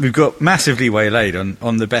we've got massively waylaid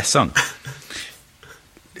on the best song.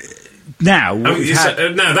 Now,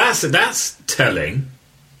 that's telling.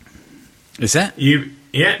 Is that?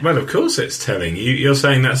 Yeah, well, of course it's telling. You're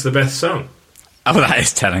saying that's the best song. Oh, that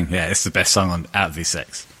is telling. Yeah, it's the best song out of these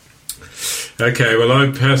 6. Okay, well, I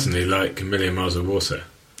personally like A Million Miles of Water.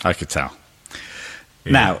 I could tell.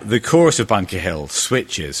 Yeah. Now, the chorus of Bunker Hill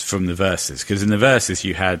switches from the verses, because in the verses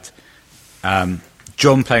you had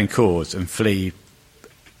John playing chords and Flea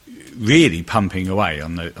really pumping away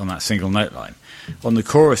on that single note line. On the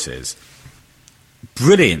choruses,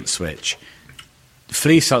 brilliant switch.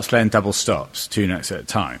 Flea starts playing double stops, 2 notes at a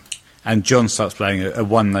time, and John starts playing a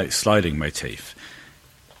one-note sliding motif.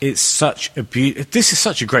 It's such a this is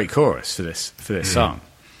such a great chorus for this song.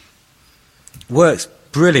 Works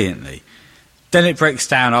brilliantly. Then it breaks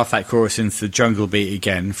down off that chorus into the jungle beat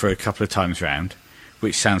again for a couple of times round,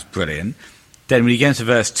 which sounds brilliant. Then when you get into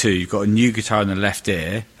verse 2, you've got a new guitar in the left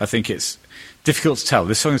ear. I think it's difficult to tell.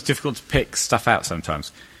 This song is difficult to pick stuff out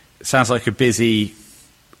sometimes. It sounds like a busy,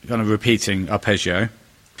 kind of repeating arpeggio.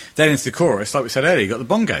 Then into the chorus, like we said earlier, you've got the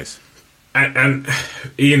bongos. And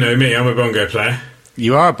you know me, I'm a bongo player.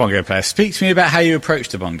 You are a bongo player. Speak to me about how you approach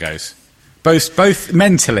the bongos, both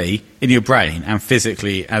mentally in your brain and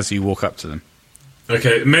physically as you walk up to them.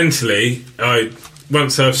 Okay, mentally,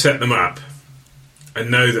 once I've set them up, I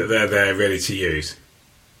know that they're there ready to use.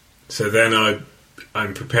 So then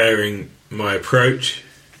I'm preparing my approach,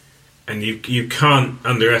 and you can't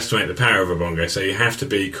underestimate the power of a bongo, so you have to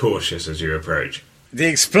be cautious as you approach. The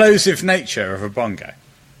explosive nature of a bongo.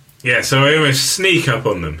 Yeah, so I almost sneak up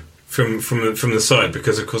on them from the side,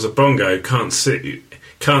 because of course a bongo can't see you.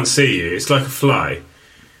 It's like a fly.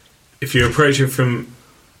 If you approach it from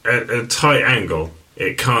a tight angle,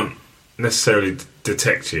 it can't necessarily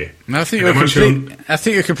detect you. No, I think you're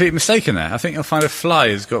a complete mistaken there. I think you'll find a fly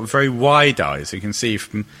has got very wide eyes. You can see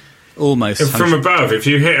from almost from above. If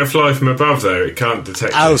you hit a fly from above, though, it can't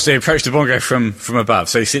detect you. Oh, so you approach the bongo from above.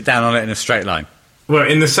 So you sit down on it in a straight line. Well,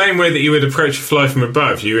 in the same way that you would approach a fly from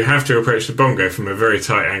above, you have to approach the bongo from a very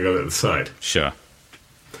tight angle at the side. Sure.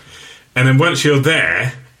 And then once you're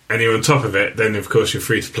there and you're on top of it, then of course you're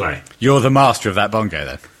free to play. You're the master of that bongo,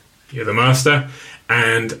 then. You're the master.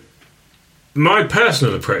 And my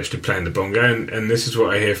personal approach to playing the bongo, and this is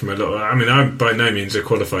what I hear from a lot of... I mean, I'm by no means a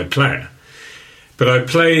qualified player, but I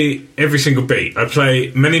play every single beat. I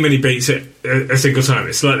play many, many beats at a single time.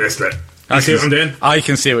 It's like this, look. You see what I'm doing? I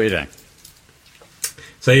can see what you're doing.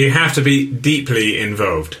 So you have to be deeply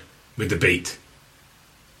involved with the beat.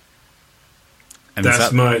 And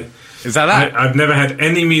Is that I've never had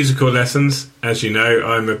any musical lessons. As you know,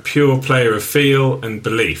 I'm a pure player of feel and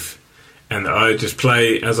belief, and I just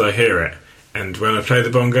play as I hear it. And when I play the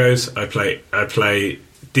bongos, I play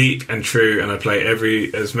deep and true, and I play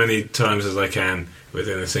as many times as I can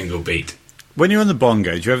within a single beat. When you're on the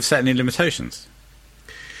bongo, do you ever set any limitations?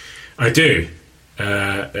 I do.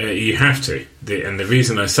 You have to. And the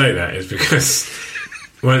reason I say that is because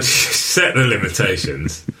once you set the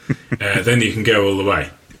limitations, then you can go all the way.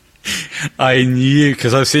 I knew,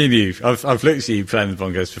 because I've seen you. I've looked at you playing the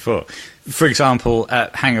bongos before. For example,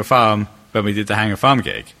 at Hangar Farm, when we did the Hangar Farm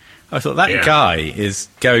gig, I thought that guy is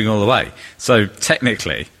going all the way. So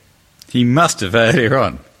technically, he must have earlier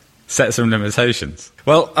on set some limitations.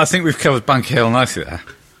 Well, I think we've covered Bunker Hill nicely there.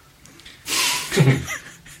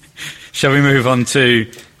 Shall we move on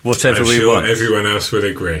to whatever we want? I'm sure everyone else would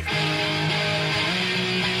agree.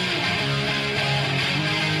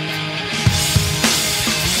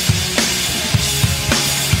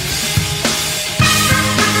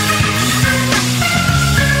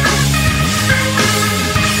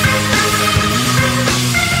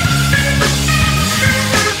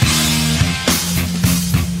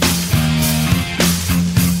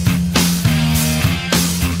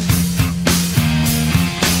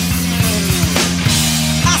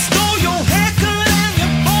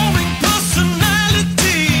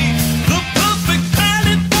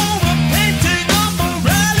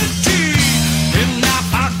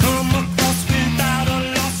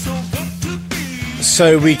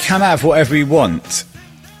 So we can have whatever we want,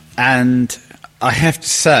 and I have to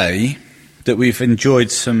say that we've enjoyed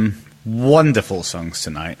some wonderful songs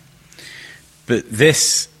tonight, but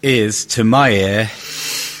this is, to my ear,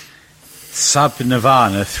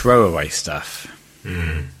 sub-Nirvana throwaway stuff.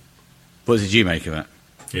 Mm. What did you make of it?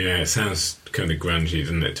 Yeah, it sounds kind of grungy,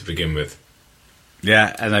 doesn't it, to begin with?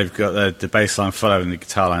 Yeah, and they've got the bass line following the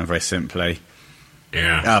guitar line very simply.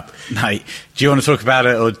 Yeah. Mate, do you want to talk about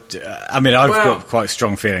it? Or I've got quite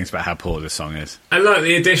strong feelings about how poor this song is. I like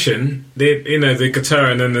the addition, the guitar,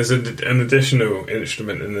 and then there's an additional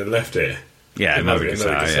instrument in the left ear. Yeah, another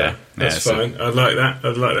guitar. Yeah. That's fine. I like that.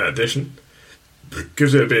 I'd like that addition.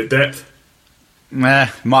 Gives it a bit of depth.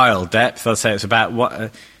 Mild depth. I'd say it's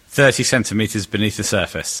about 30 centimetres beneath the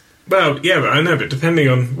surface. Well, yeah, but I know, but depending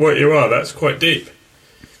on what you are, that's quite deep.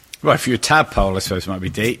 Well, if you're a tadpole, I suppose it might be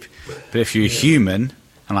deep. But if you're a human,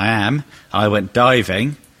 and I went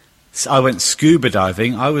diving. I went scuba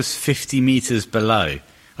diving. I was 50 metres below.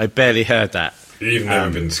 I barely heard that. You've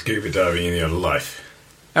never been scuba diving in your life.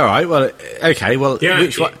 All right. Well, okay. Well, Yeah,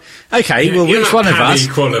 which one? Okay. Well, You're which not one of us?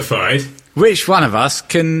 PADI qualified? Which one of us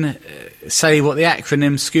can say what the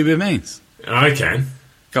acronym SCUBA means? I can.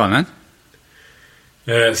 Go on,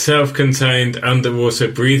 then. Self-contained underwater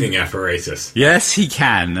breathing apparatus. Yes, he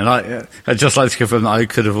can. And I'd just like to confirm that I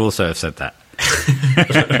could have also have said that.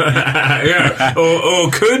 Yeah. Or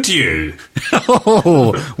could you?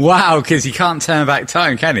 Oh, wow, because you can't turn back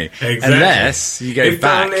time, can you? Exactly. Unless you go If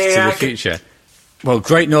back only to I the could- future. Well,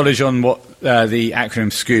 great knowledge on what the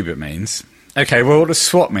acronym SCUBA means. Okay, well, what does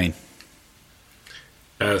SWAT mean?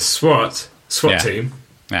 SWAT Yeah. team.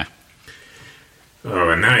 Yeah, Oh,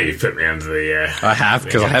 and now you've put me under the. I have,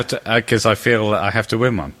 because I feel that I have to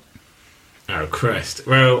win one. Oh Christ!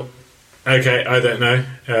 Well, okay, I don't know.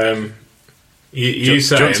 You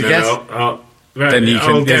say do you it, want to and then guess? I'll Then you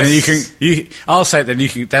I'll can. Then you guess. can. I'll say it. Then you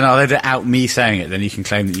can. Then I'll edit out me saying it. Then you can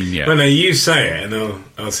claim that you knew it. Well, no, you say it, and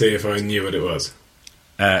I'll see if I knew what it was.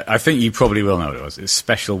 I think you probably will know what it was. It's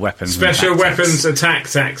special weapons. and Special tactics. weapons attack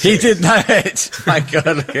tactics. He did know it. My God,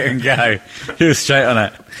 look at him go. He was straight on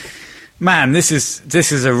it. Man, this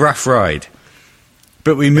is a rough ride.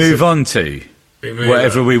 But we move on to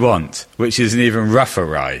whatever we want, which is an even rougher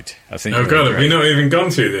ride. I think. Oh God, have we not even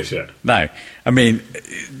gone through this yet? No, I mean,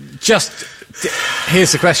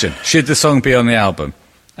 here's the question: should the song be on the album?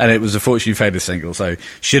 And it was a Fortune Fader single, so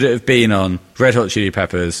should it have been on Red Hot Chili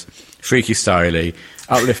Peppers, Freaky Styley,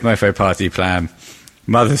 Uplift Mofo Party Plan,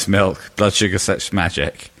 Mother's Milk, Blood Sugar Sex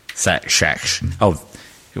Magic, Sex. Oh,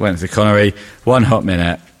 it went to Connery, One Hot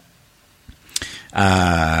Minute,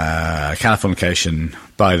 Californication,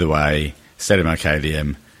 By the Way, Stadium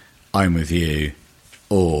Arcadium, I'm With You,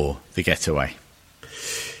 or The Getaway.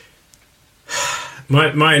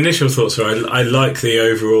 My initial thoughts are I like the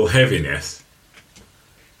overall heaviness.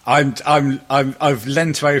 I've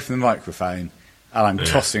leant away from the microphone and I'm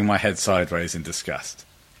tossing my head sideways in disgust.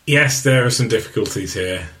 Yes, there are some difficulties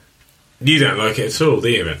here. You don't like it at all, do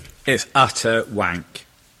you, Ben? It's utter wank.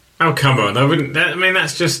 Oh, come on. I wouldn't. I mean,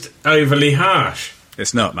 that's just overly harsh.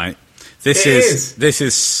 It's not, mate. This It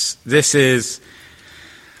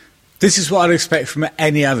is what I'd expect from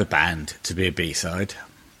any other band to be a B-side.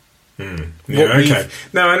 Yeah, What we've- okay.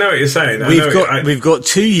 No, I know what you're saying. We've got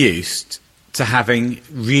too used to having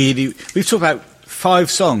really. We've talked about 5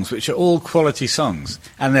 songs which are all quality songs,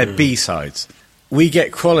 and they're B-sides. We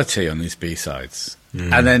get quality on these B-sides,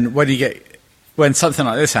 and then when something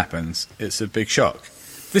like this happens, it's a big shock.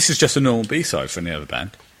 This is just a normal B-side for any other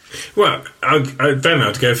band. Well, I'd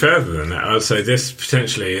go further than that. I'd say this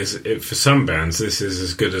potentially is, for some bands, this is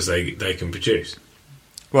as good as they can produce.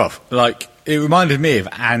 Well, like, it reminded me of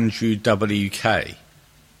Andrew WK.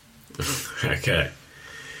 Okay.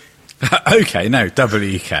 Okay, no,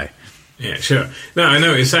 WK. Yeah, sure. No, I know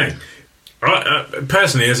what you're saying.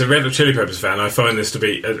 Personally, as a Red Hot Chili Peppers fan, I find this to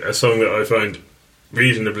be a song that I find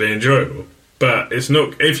reasonably enjoyable. But it's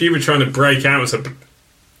not. If you were trying to break out as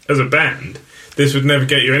a band, this would never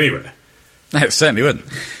get you anywhere. No, it certainly wouldn't.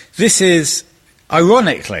 This is,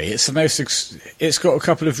 ironically, it's the most. It's got a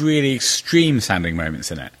couple of really extreme sounding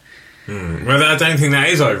moments in it. Well, I don't think that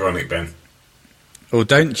is ironic, Ben. Or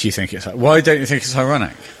don't you think it's? Why don't you think it's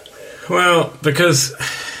ironic? Well, because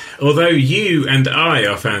although you and I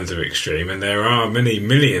are fans of Extreme, and there are many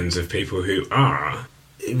millions of people who are,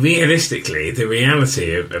 realistically, the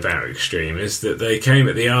reality about Extreme is that they came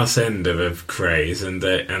at the arse end of a craze, and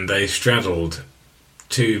they straddled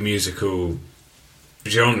 2 musical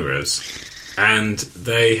genres, and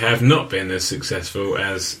they have not been as successful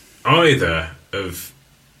as either of,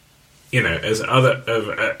 as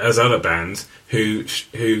other bands who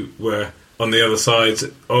were on the other sides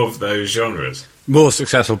of those genres. More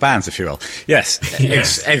successful bands, if you will. Yes,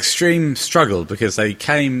 Yes. Extreme struggled because they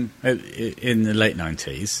came in the late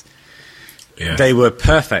 90s. Yeah. They were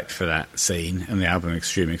perfect for that scene and the album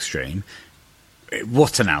Extreme Extreme.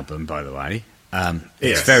 What an album, by the way. It's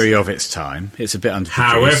Yes. very of its time. It's a bit underproduced.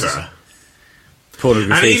 However, Porno and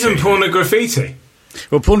Graffiti. even Porno Graffiti.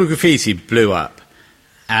 Well, Porno Graffiti blew up,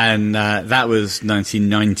 and that was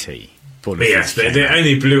 1990. Porno But yes, Graffiti but came it out.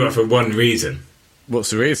 only blew up for one reason: What's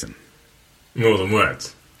the reason? More Than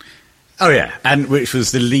Words. Oh, yeah, and which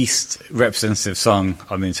was the least representative song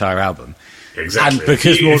on the entire album. Exactly. And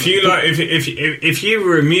because if you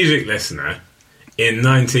were a music listener in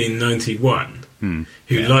 1991 who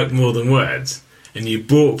liked More Than Words, and you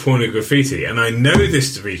bought Porno Graffiti, and I know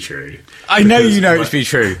this to be true. I know because you know it to be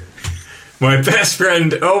true. My best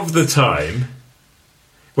friend of the time,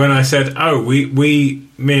 when I said, "Oh, me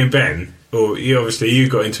and Ben," or you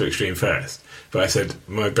got into Extreme first. But I said,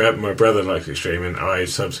 my brother likes Extreme, and I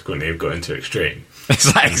subsequently have got into Extreme.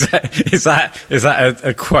 Is that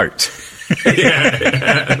a quote?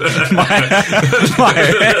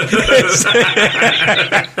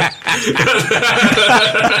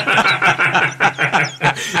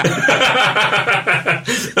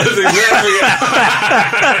 That's exactly it.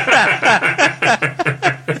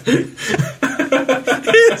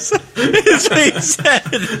 It's what he said.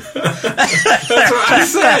 That's what I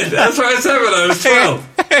said. That's what I said when I was 12.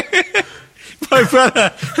 My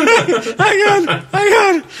brother. Hang on.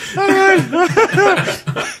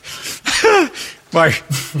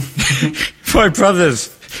 My brothers.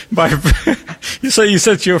 So you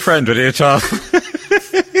said to your friend when you were 12.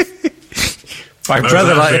 My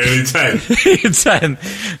brother likes 10.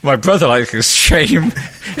 My brother likes extreme.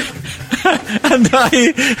 And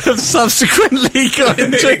I have subsequently got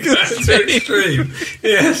into extreme.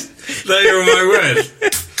 Yes, they were my words.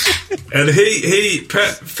 And he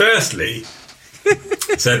firstly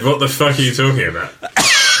said, "What the fuck are you talking about?"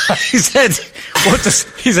 He said, "What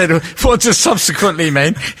does subsequently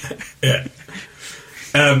mean?" Yeah.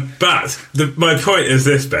 But my point is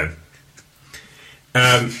this, Ben.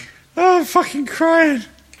 I'm fucking crying.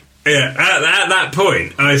 Yeah. At that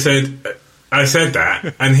point, I said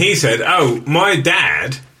that, and he said, "Oh, my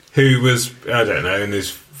dad, who was, I don't know, in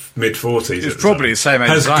his mid-40s, it's probably the same age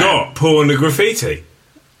has as I am. got porn and graffiti."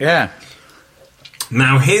 Yeah.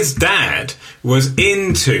 Now, his dad was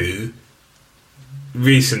into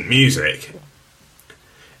recent music,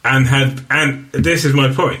 and this is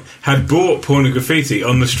my point, had bought porn and graffiti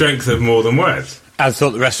on the strength of More Than Words, I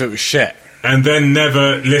thought the rest of it was shit, and then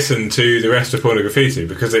never listened to the rest of porn and graffiti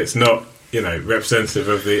because it's not, representative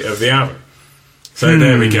of the album. So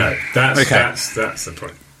there we go. That's the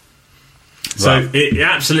point. So it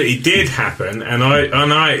absolutely did happen, and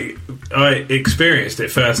I experienced it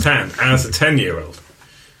firsthand as a 10-year-old.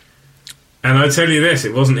 And I tell you this,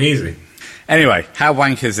 it wasn't easy. Anyway, how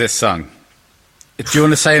wank is this song? Do you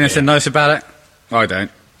want to say anything nice about it? I don't.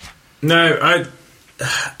 No,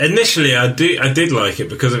 initially I did like it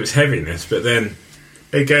because of its heaviness, but then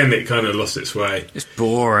again it kind of lost its way. It's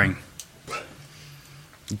boring.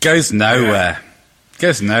 It goes nowhere.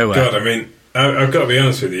 God, I mean, I've got to be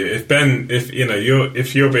honest with you. If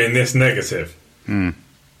you're being this negative,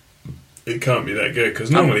 it can't be that good because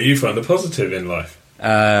normally you find the positive in life.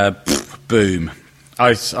 Boom.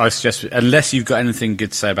 I suggest, unless you've got anything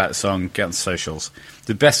good to say about the song, get on the socials.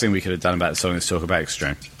 The best thing we could have done about the song is talk about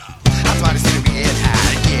Extreme.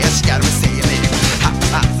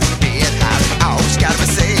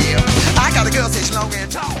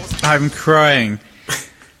 I'm crying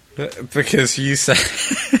because you said,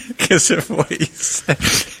 because of what you said.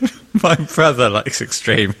 My brother likes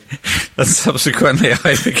Extreme, and subsequently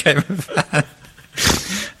I became a fan.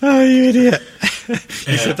 Oh, you idiot.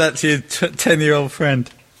 You said that to your 10-year-old friend.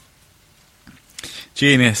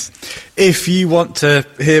 Genius. If you want to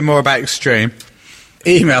hear more about Extreme,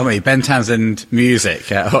 email me,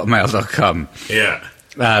 bentownsendmusic@hotmail.com.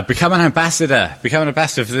 Yeah. Become an ambassador. Become an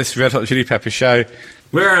ambassador for this Red Hot Chili Peppers show.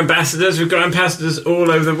 We're ambassadors. We've got ambassadors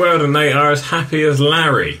all over the world, and they are as happy as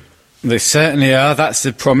Larry. They certainly are. That's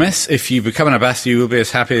the promise. If you become an ambassador, you will be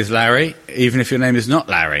as happy as Larry, even if your name is not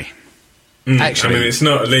Larry. Actually, I mean, it's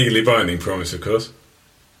not a legally binding promise, of course.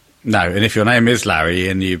 No, and if your name is Larry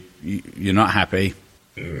and you're not happy...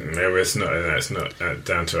 No, it's not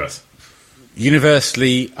down to us.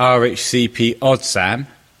 Universally RHCP Odd Sam.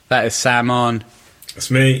 That is Sam on... That's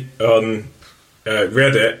me on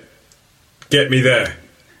Reddit. Get me there.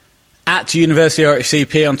 At University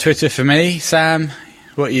RHCP on Twitter for me. Sam,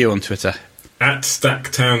 what are you on Twitter? At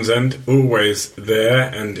Stack Townsend, always there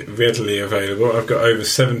and readily available. I've got over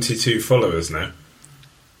 72 followers now.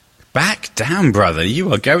 Back down, brother.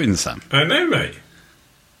 You are going some. I know, mate.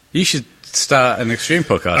 You should start an Extreme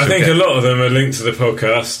podcast. I think a lot of them are linked to the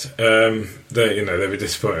podcast. They'll be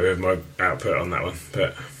disappointed with my output on that one.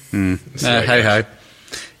 But hey ho.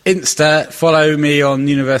 Insta, follow me on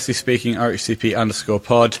University Speaking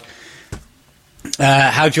RHCP_pod.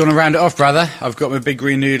 How do you want to round it off, brother? I've got my big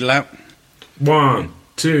green noodle out. 1,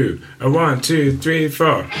 2, 1, 2, 3,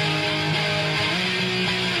 4.